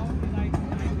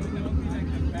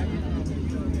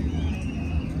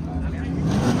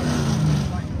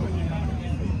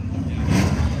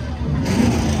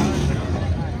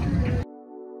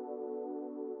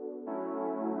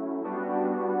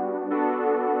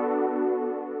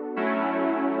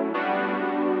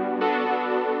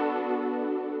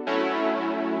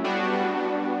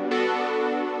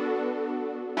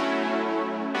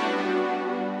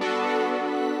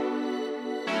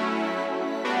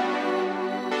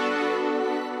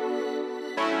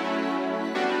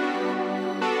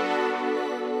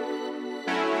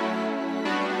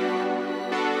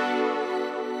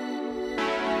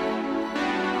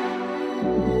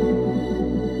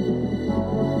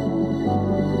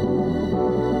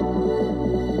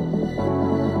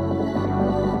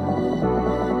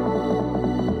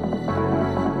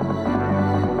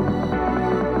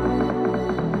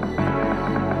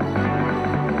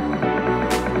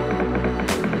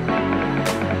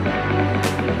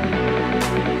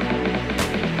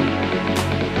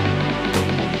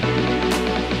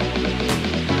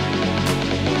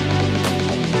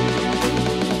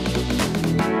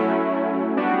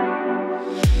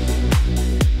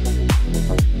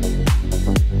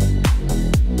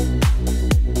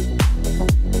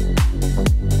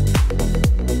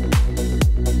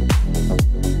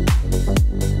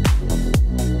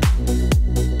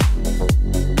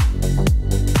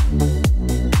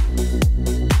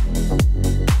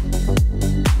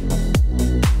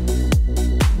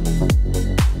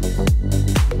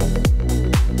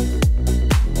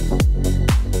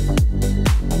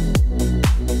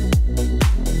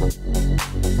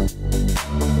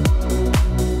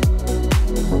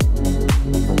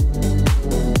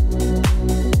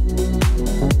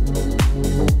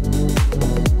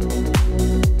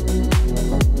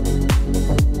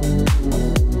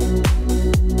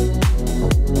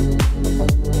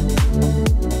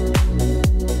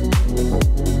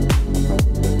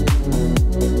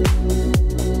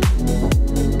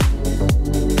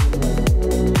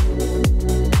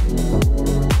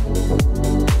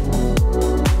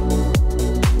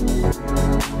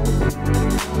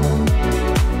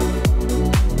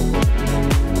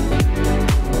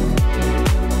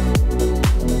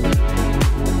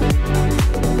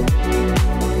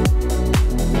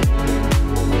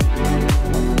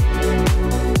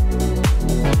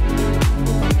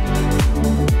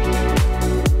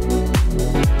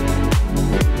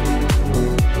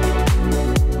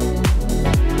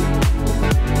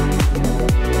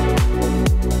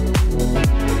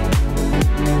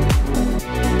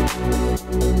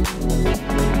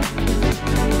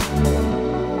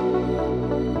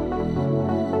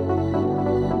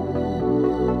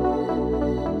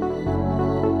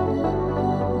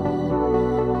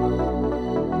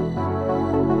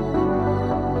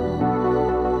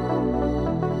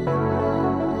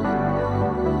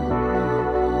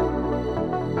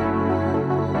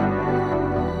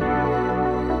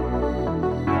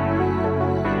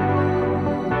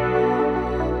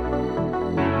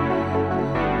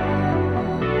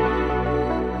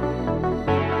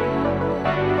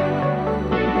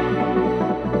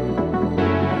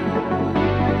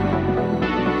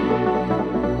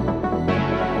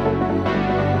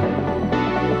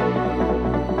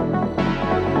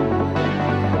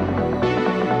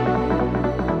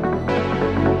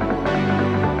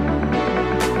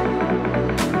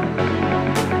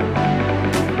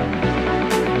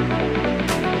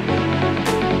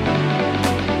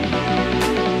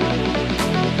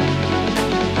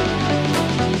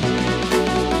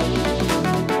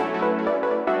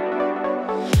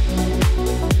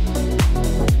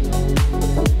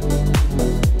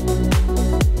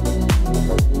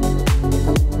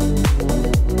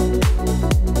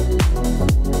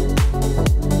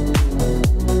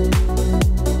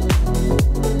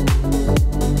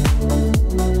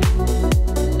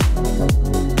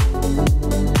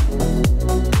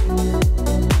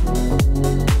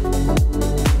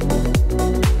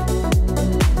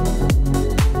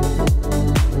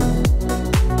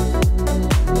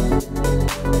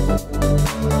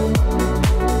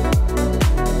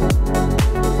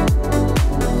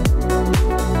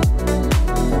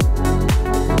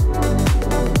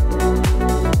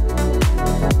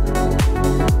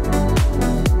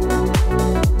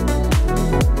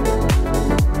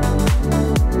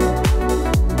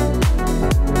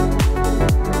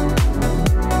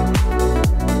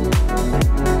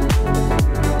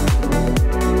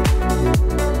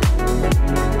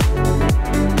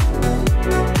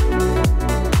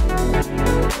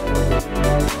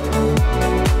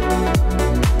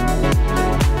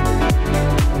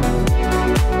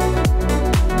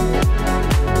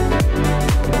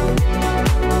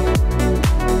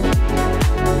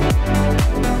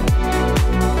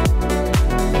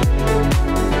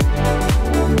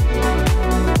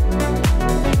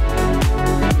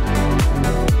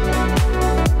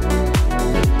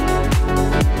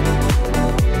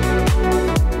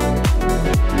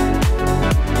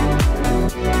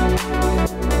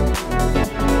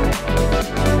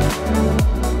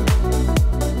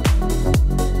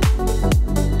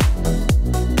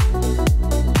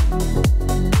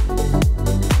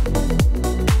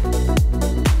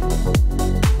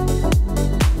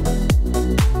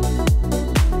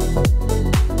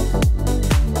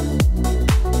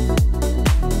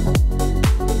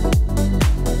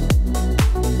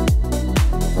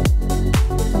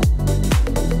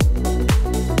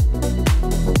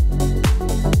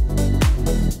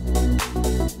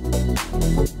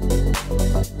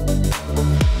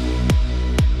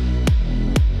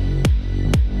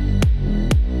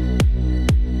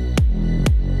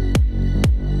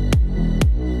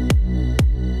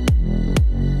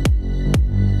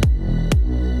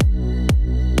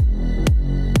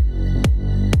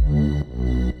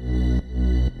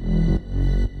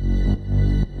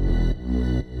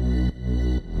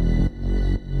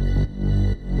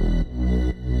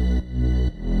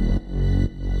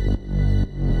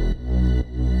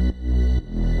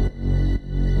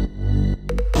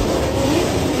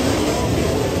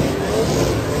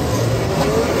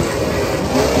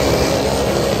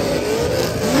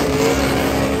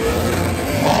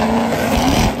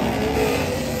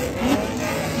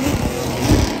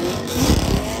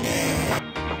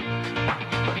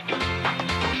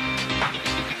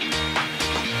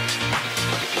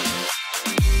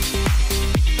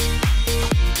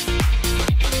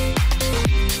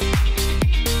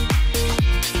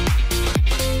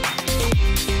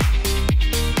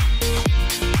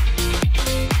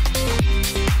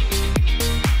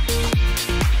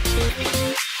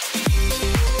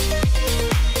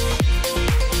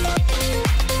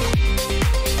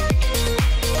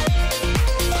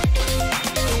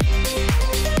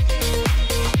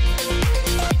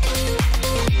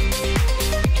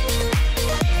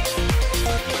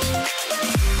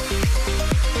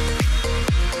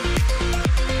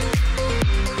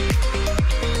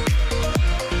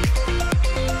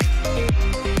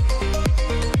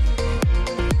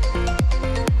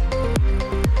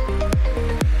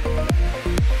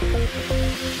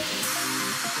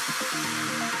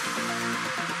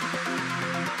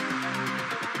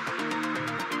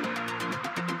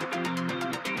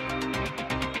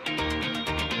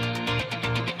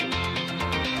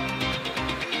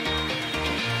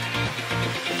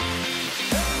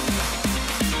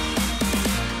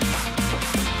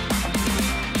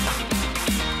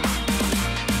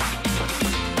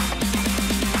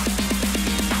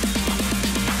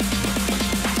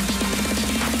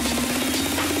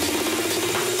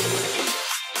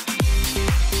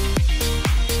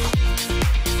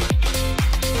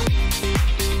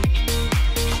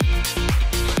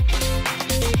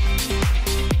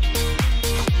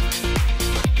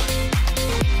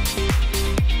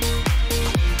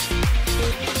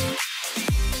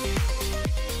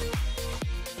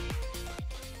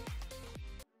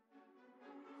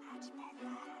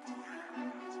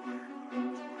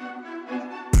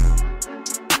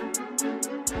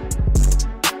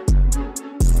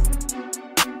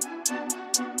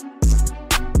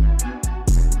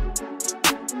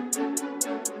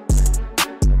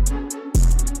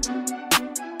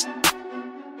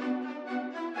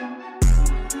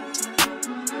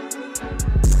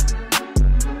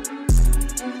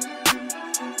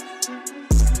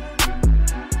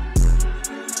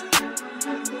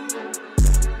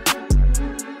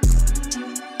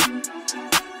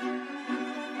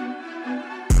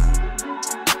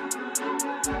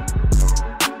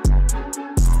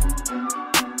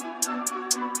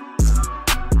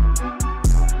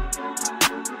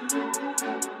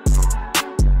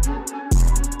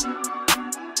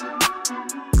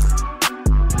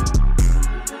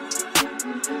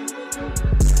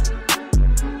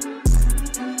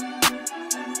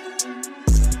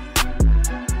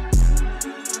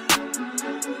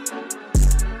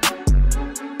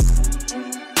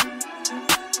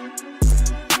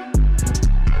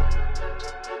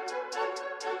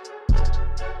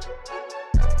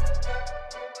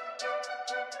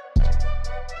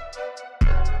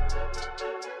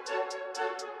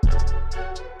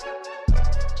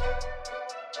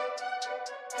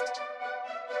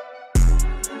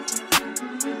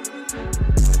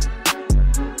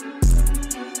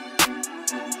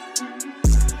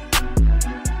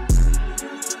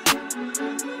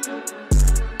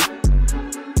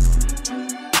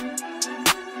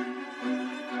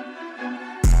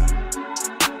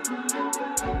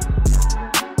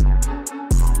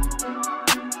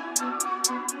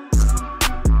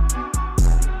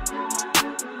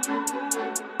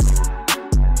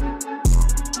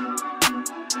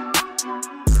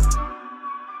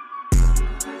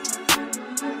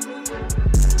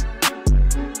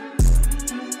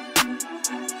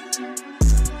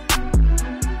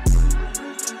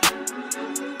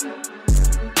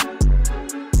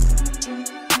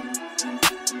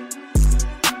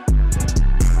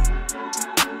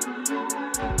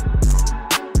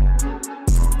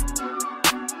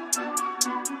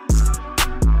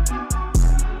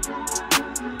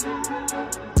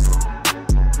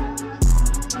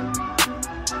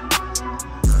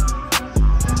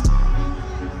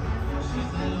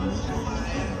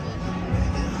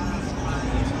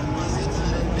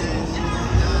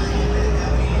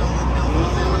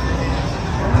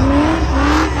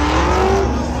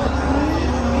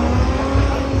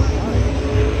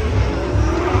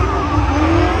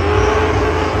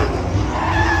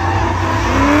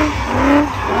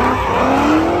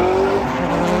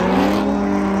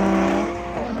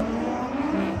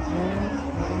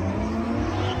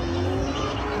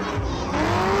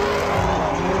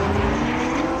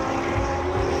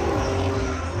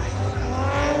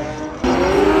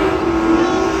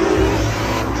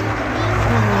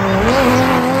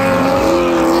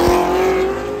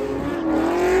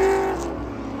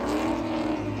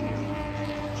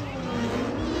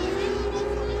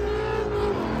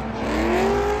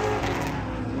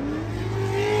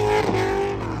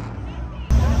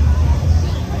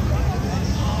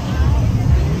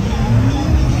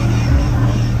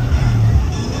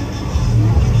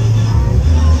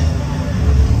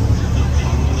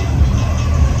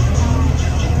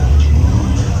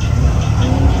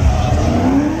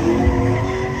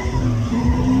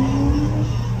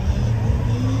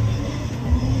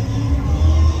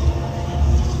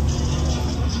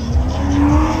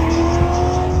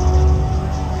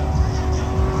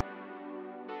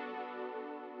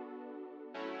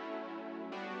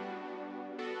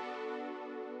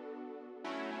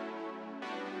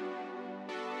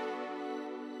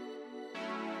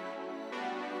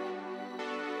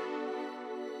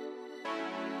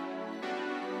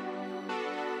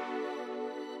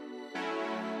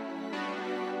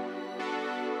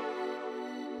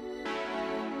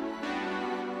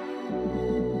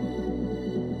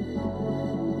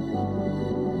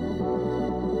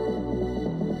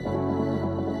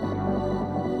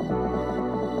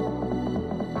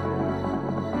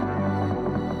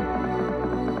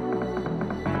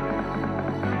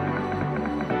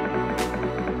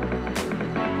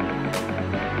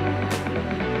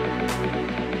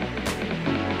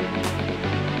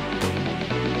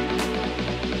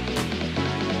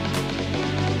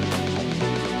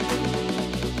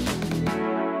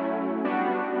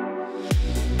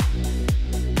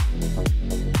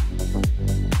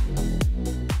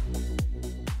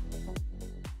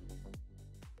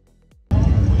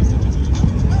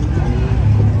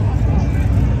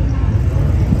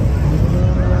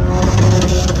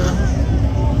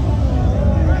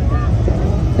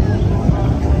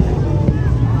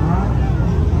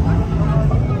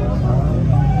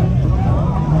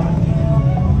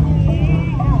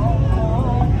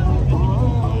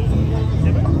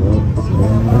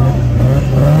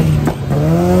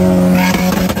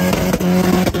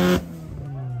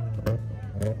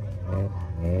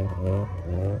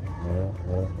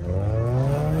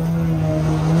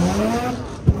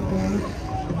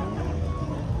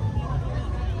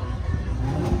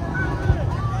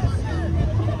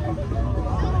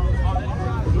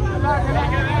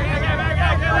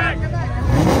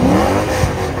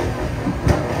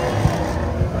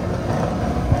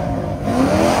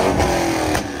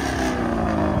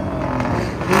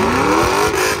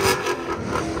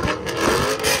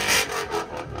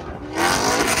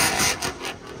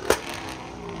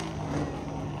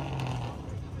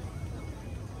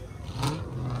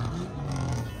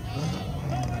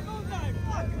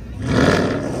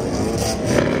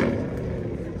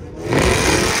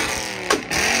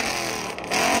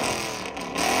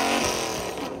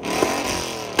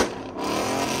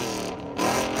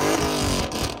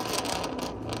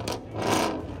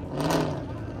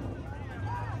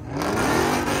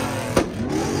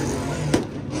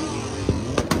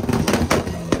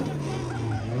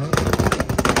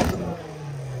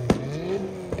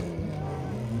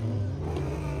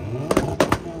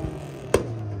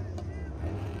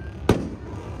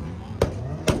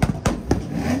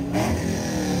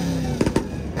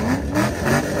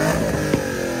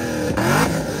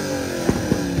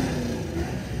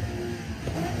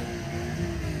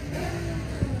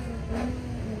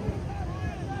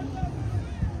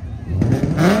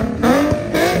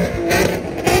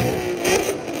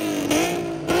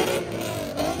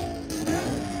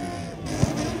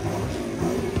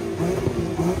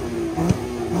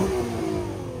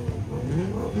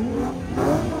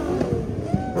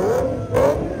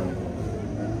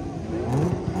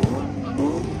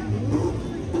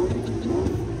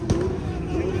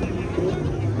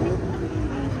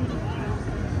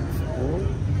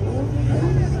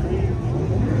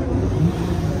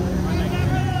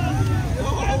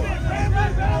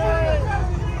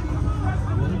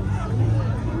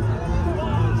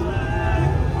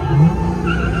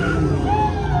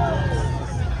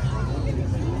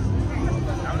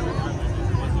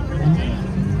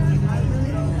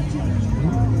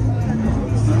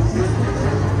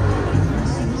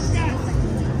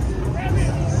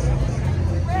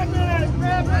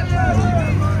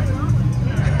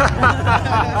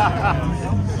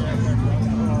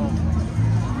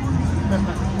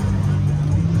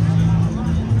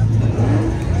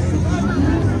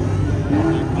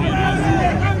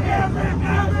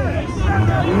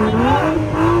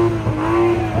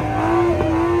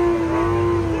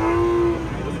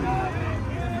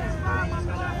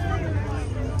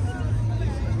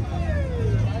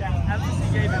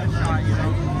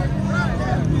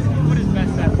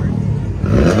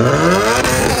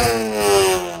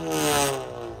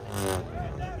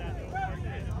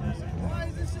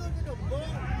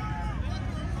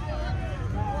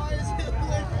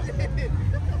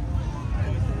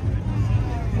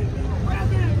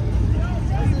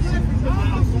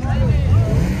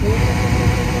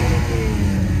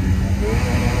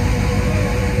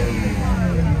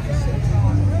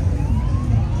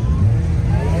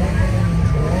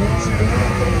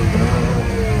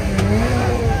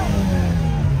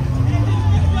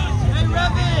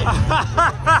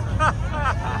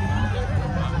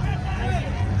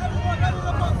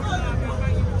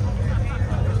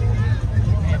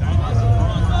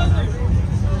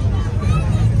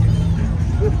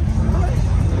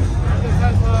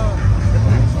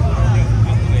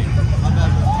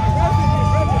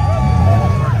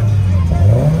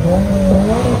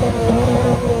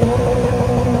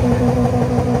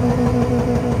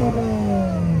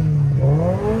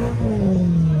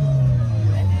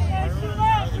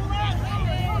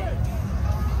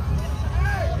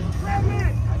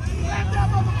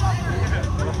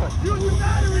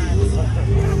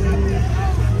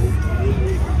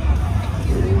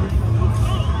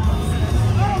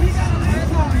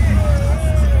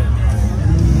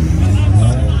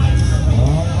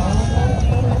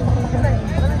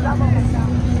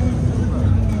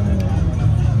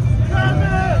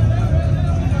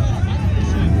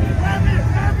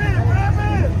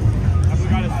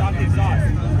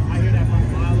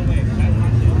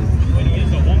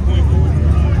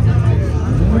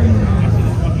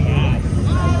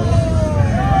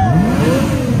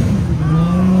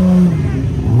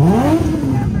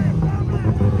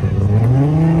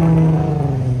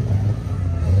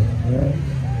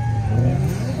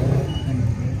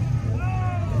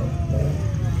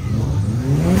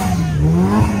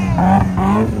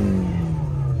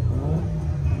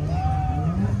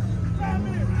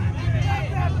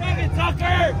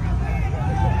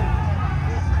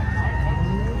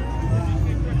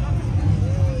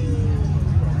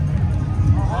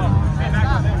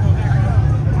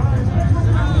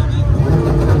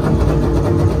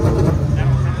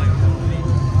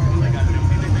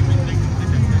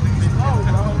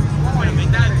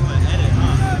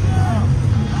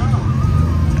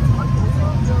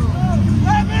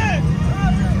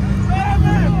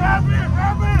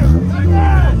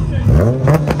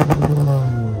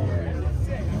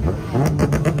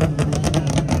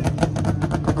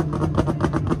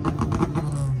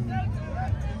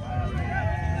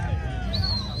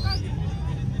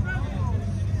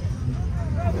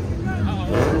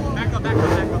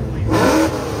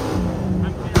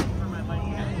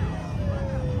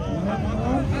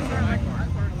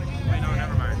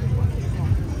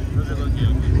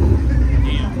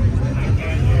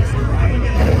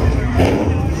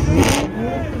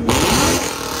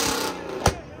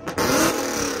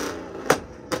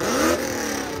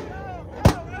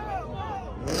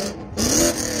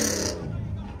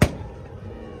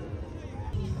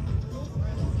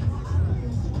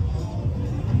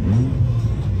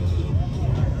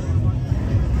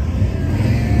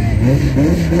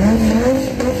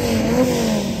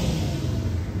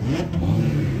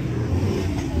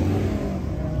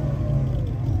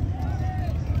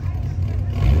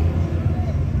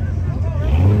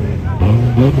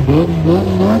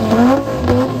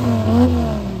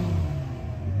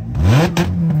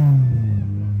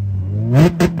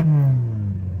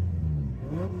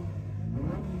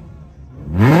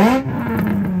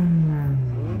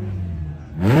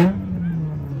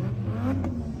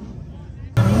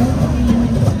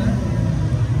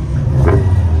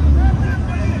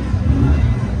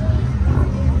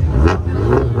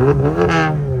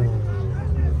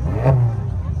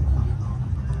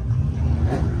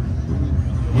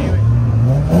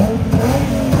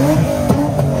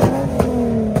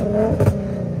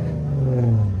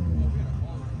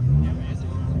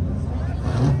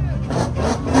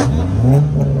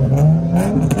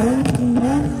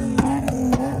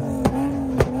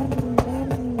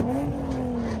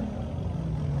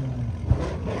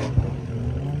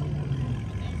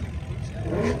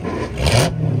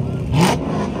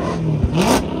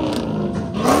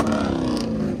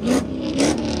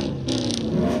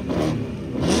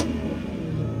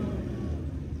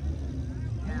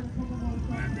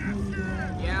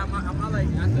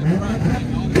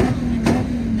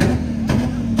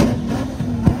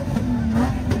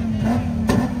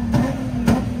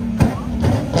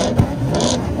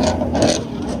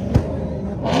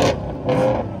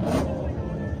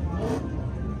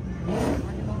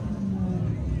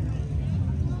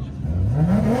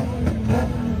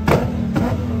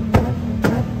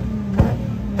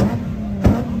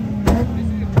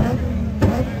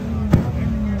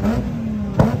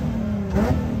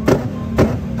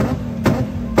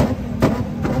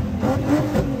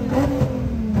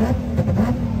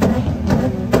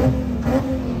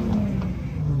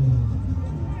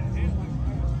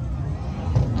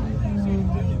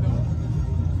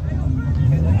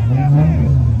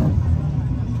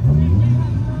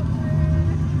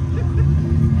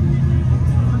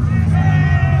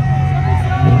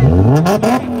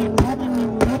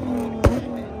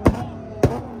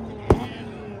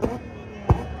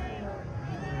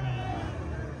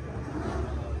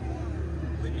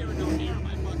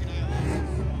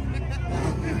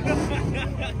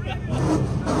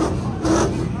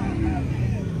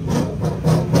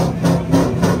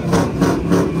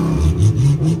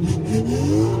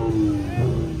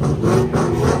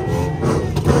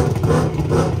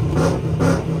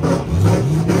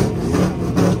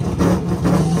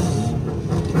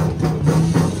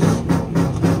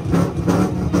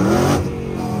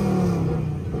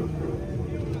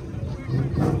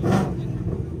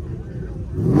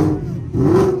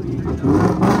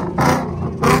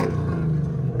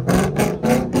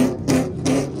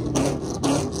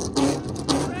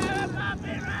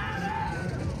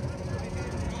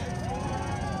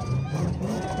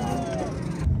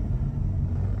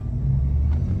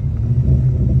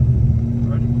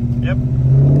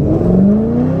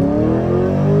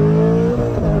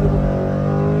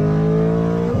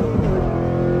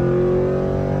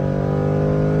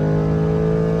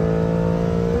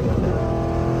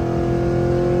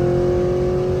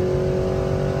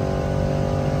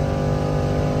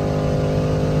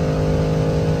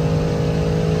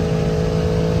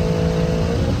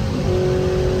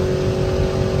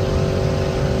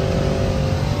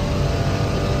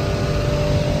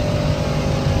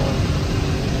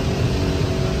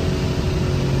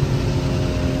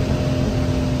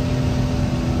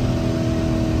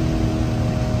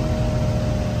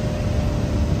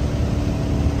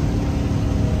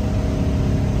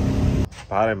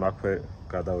 ბარემ აქვე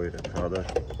გადავირეთ რა და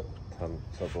თან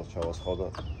საწოლს ჩავასხავ და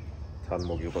თან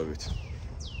მოგიყვებით.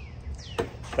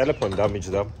 ტელეფონი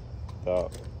დამიჯდა და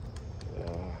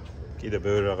კიდე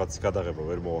ბევრი რაღაც გადაღება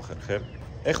ვერ მოახერხე.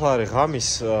 ეხლა არის ღამის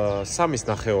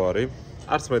 3:30,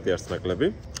 არც მეტი არც ნაკლები.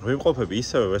 ვიმყოფები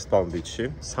ისევე West Palm Beach-ში.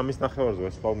 3:30-ზე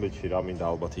West Palm Beach-ში რა მინდა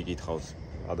ალბათ იკითხავს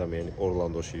ადამიანი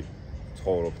ორლანდოში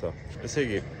ცხოვრობდა. ესე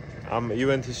იგი ამ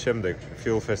ივენთის შემდეგ,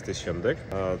 Fuel Fest-ის შემდეგ,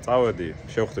 წავედი,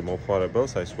 შევხვდი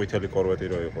მომხმარებელს, აი სვიტელი კორვეტი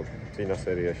რო იყო წინა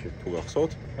სერიაში თუ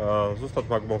გახსოვთ. ზუსტად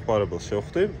მაგ მომხმარებელს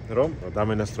შევხვდი, რომ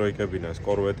დამენასტროიკებინა ეს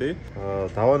კორვეტი,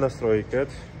 დავანასტროიკეთ,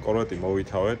 კორვეტი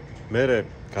მოვითავეთ. მერე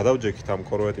გადავჯექით ამ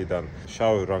კორვეტიდან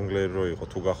შავი Wrangler რო იყო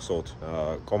თუ გახსოვთ,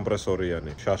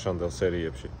 კომპრესორიანი შაშანდელ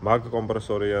სერიებში. მაგ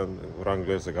კომპრესორიან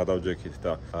Wrangler-ზე გადავჯექით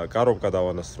და კარობკა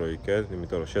დავანასტროიკეთ,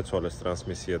 იმიტომ რომ შეცვალეს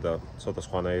ტრანსმისია და ცოტა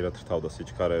სხვანაირად რთავდა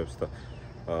სიჩქარეებს და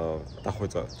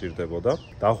დახვეწა სჭირდებოდა.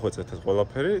 დავხვეწეთ ეს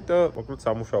ყველაფერი და მოკლედ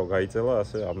სამუშაო გაიწელა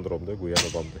ასე ამ დრომდე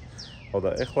გვიანობამდე. ხო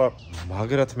და ეხლა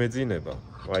მაგრად მეძინება,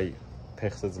 აი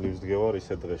ფეხზე ძლივს დგევარ,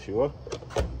 ისე დღეში ვარ.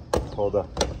 ხო და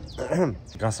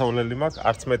გასავლელი მაქვს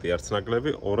არც მეტი არც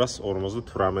ნაკლები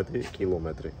 258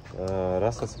 კილომეტრი.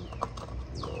 რასაც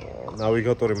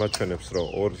ნავიგატორი მაჩვენებს, რომ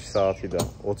 2 საათი და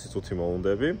 20 წუთი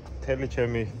მოუნდები. მთელი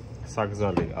ჩემი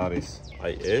საგზალი არის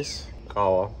აი ეს,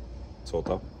 ყავა,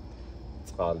 ცოტა,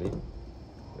 წყალი,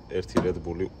 ერთი Red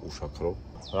Bull-ი უშაქრო,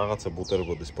 რაღაცა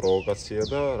ბუტერბროდის პროვოკაცია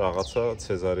და რაღაცა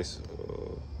ცეზარის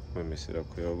მემისი რა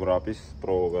ქვია, ვრაპის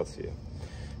პროვოკაცია.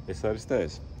 ეს არის და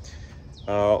ეს.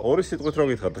 ორი სიტყვით რო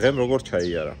გითხრა, დღემ როგორ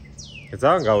ჩაიარა.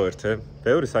 ძალიან გავერთე,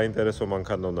 ბევრი საინტერესო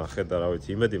მანქანა ვნახე და რა ვიცი,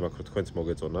 იმედი მაქვს რომ თქვენც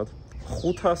მოგეწონათ.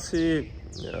 500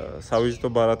 სავიზიტო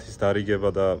ბარათის დარიგება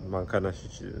და მანქანაში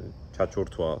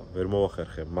ჩაჩურთვა ვერ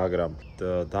მოვახერხე, მაგრამ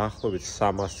დაახლოებით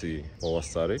 300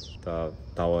 მოვასწარი და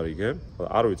დავარიგე.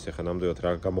 არ ვიცი ახლა ნამდვილად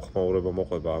რა გამოხმაურება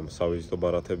მოყვება ამ სავიზიტო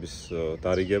ბარათების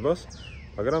დარიგებას,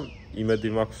 მაგრამ იმედი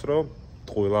მაქვს რომ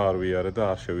ტყუილა არ ვიარე და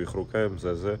არ შევიხრუკე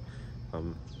მზეზე ამ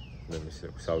ნემისი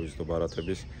სავიზიტო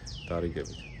ბარათების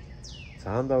დარიგებით.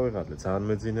 ძალიან დავიღალე, ძალიან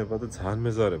მეძინება და ძალიან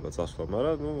მეზარება წასვლა,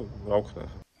 მაგრამ ნუ რა ვქნა.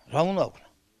 რა უნდა ვქნა?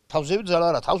 თავზევი ძალა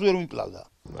არა, თავს ვერ ვიმკლავდა.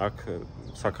 აქ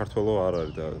საქართველოს არ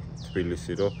არის და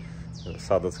თბილისი რომ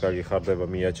სადაც გაგიხარდება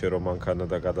მიაჩერო მანქანა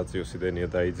და გადაწიოსიდენია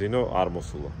დაიძინო, არ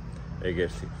მოსულა. ეგ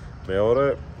ერთი. მეორე,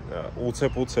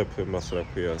 უცებ იმას რა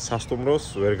ქვია, სასტუმროს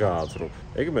ვერ გააძრობ.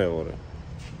 ეგ მეორე.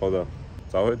 ხო და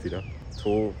წავედი რა.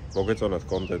 თუ მოგეწონათ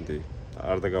კონტენტი,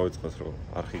 არ დაგავიწყოთ რომ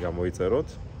არხი გამოიწეროთ.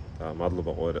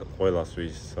 მადლობა ყველას,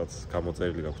 ვისაც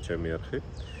გამოწერილი გაქვთ ჩემი არხი.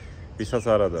 ვისაც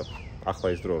არა და ახლა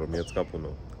ის დრო რომ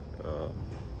მიაწკაპუნო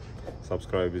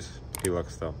subscribe-ის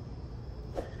ფილაქს და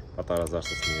პატარა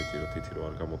ზარსაც მიეჭირო თითი რომ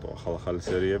არ გამოტოვა ახალი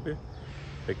სერიები.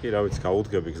 ეგ კი რა ვიცი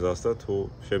გაუდგები გზას და თუ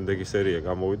შემდეგი სერია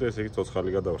გამოვიდა, ესე იგი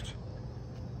ცოცხალი გადავრჩი.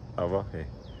 აბა,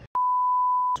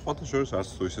 სხვათა შორის არც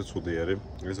თუ ისე ცუდი არის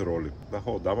ეს როლი. და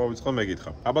ხო, დამავიწყო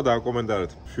მეკითხა. აბა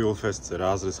დააკომენტარეთ Fuel Fest-ზე რა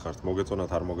აზრის ხართ,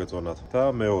 მოგეწონათ, არ მოგეწონათ. და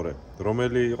მეორე,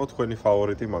 რომელი იყო თქვენი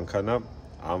ფავორიტი მანქანა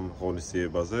ამ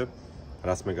ღონისძიებაზე,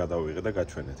 რაც მე გადავიღე და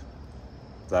გაჩვენეთ.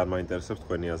 ძალიან მაინტერესებს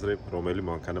თქვენი აზრი, რომელი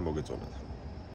მანქანა მოგეწონათ.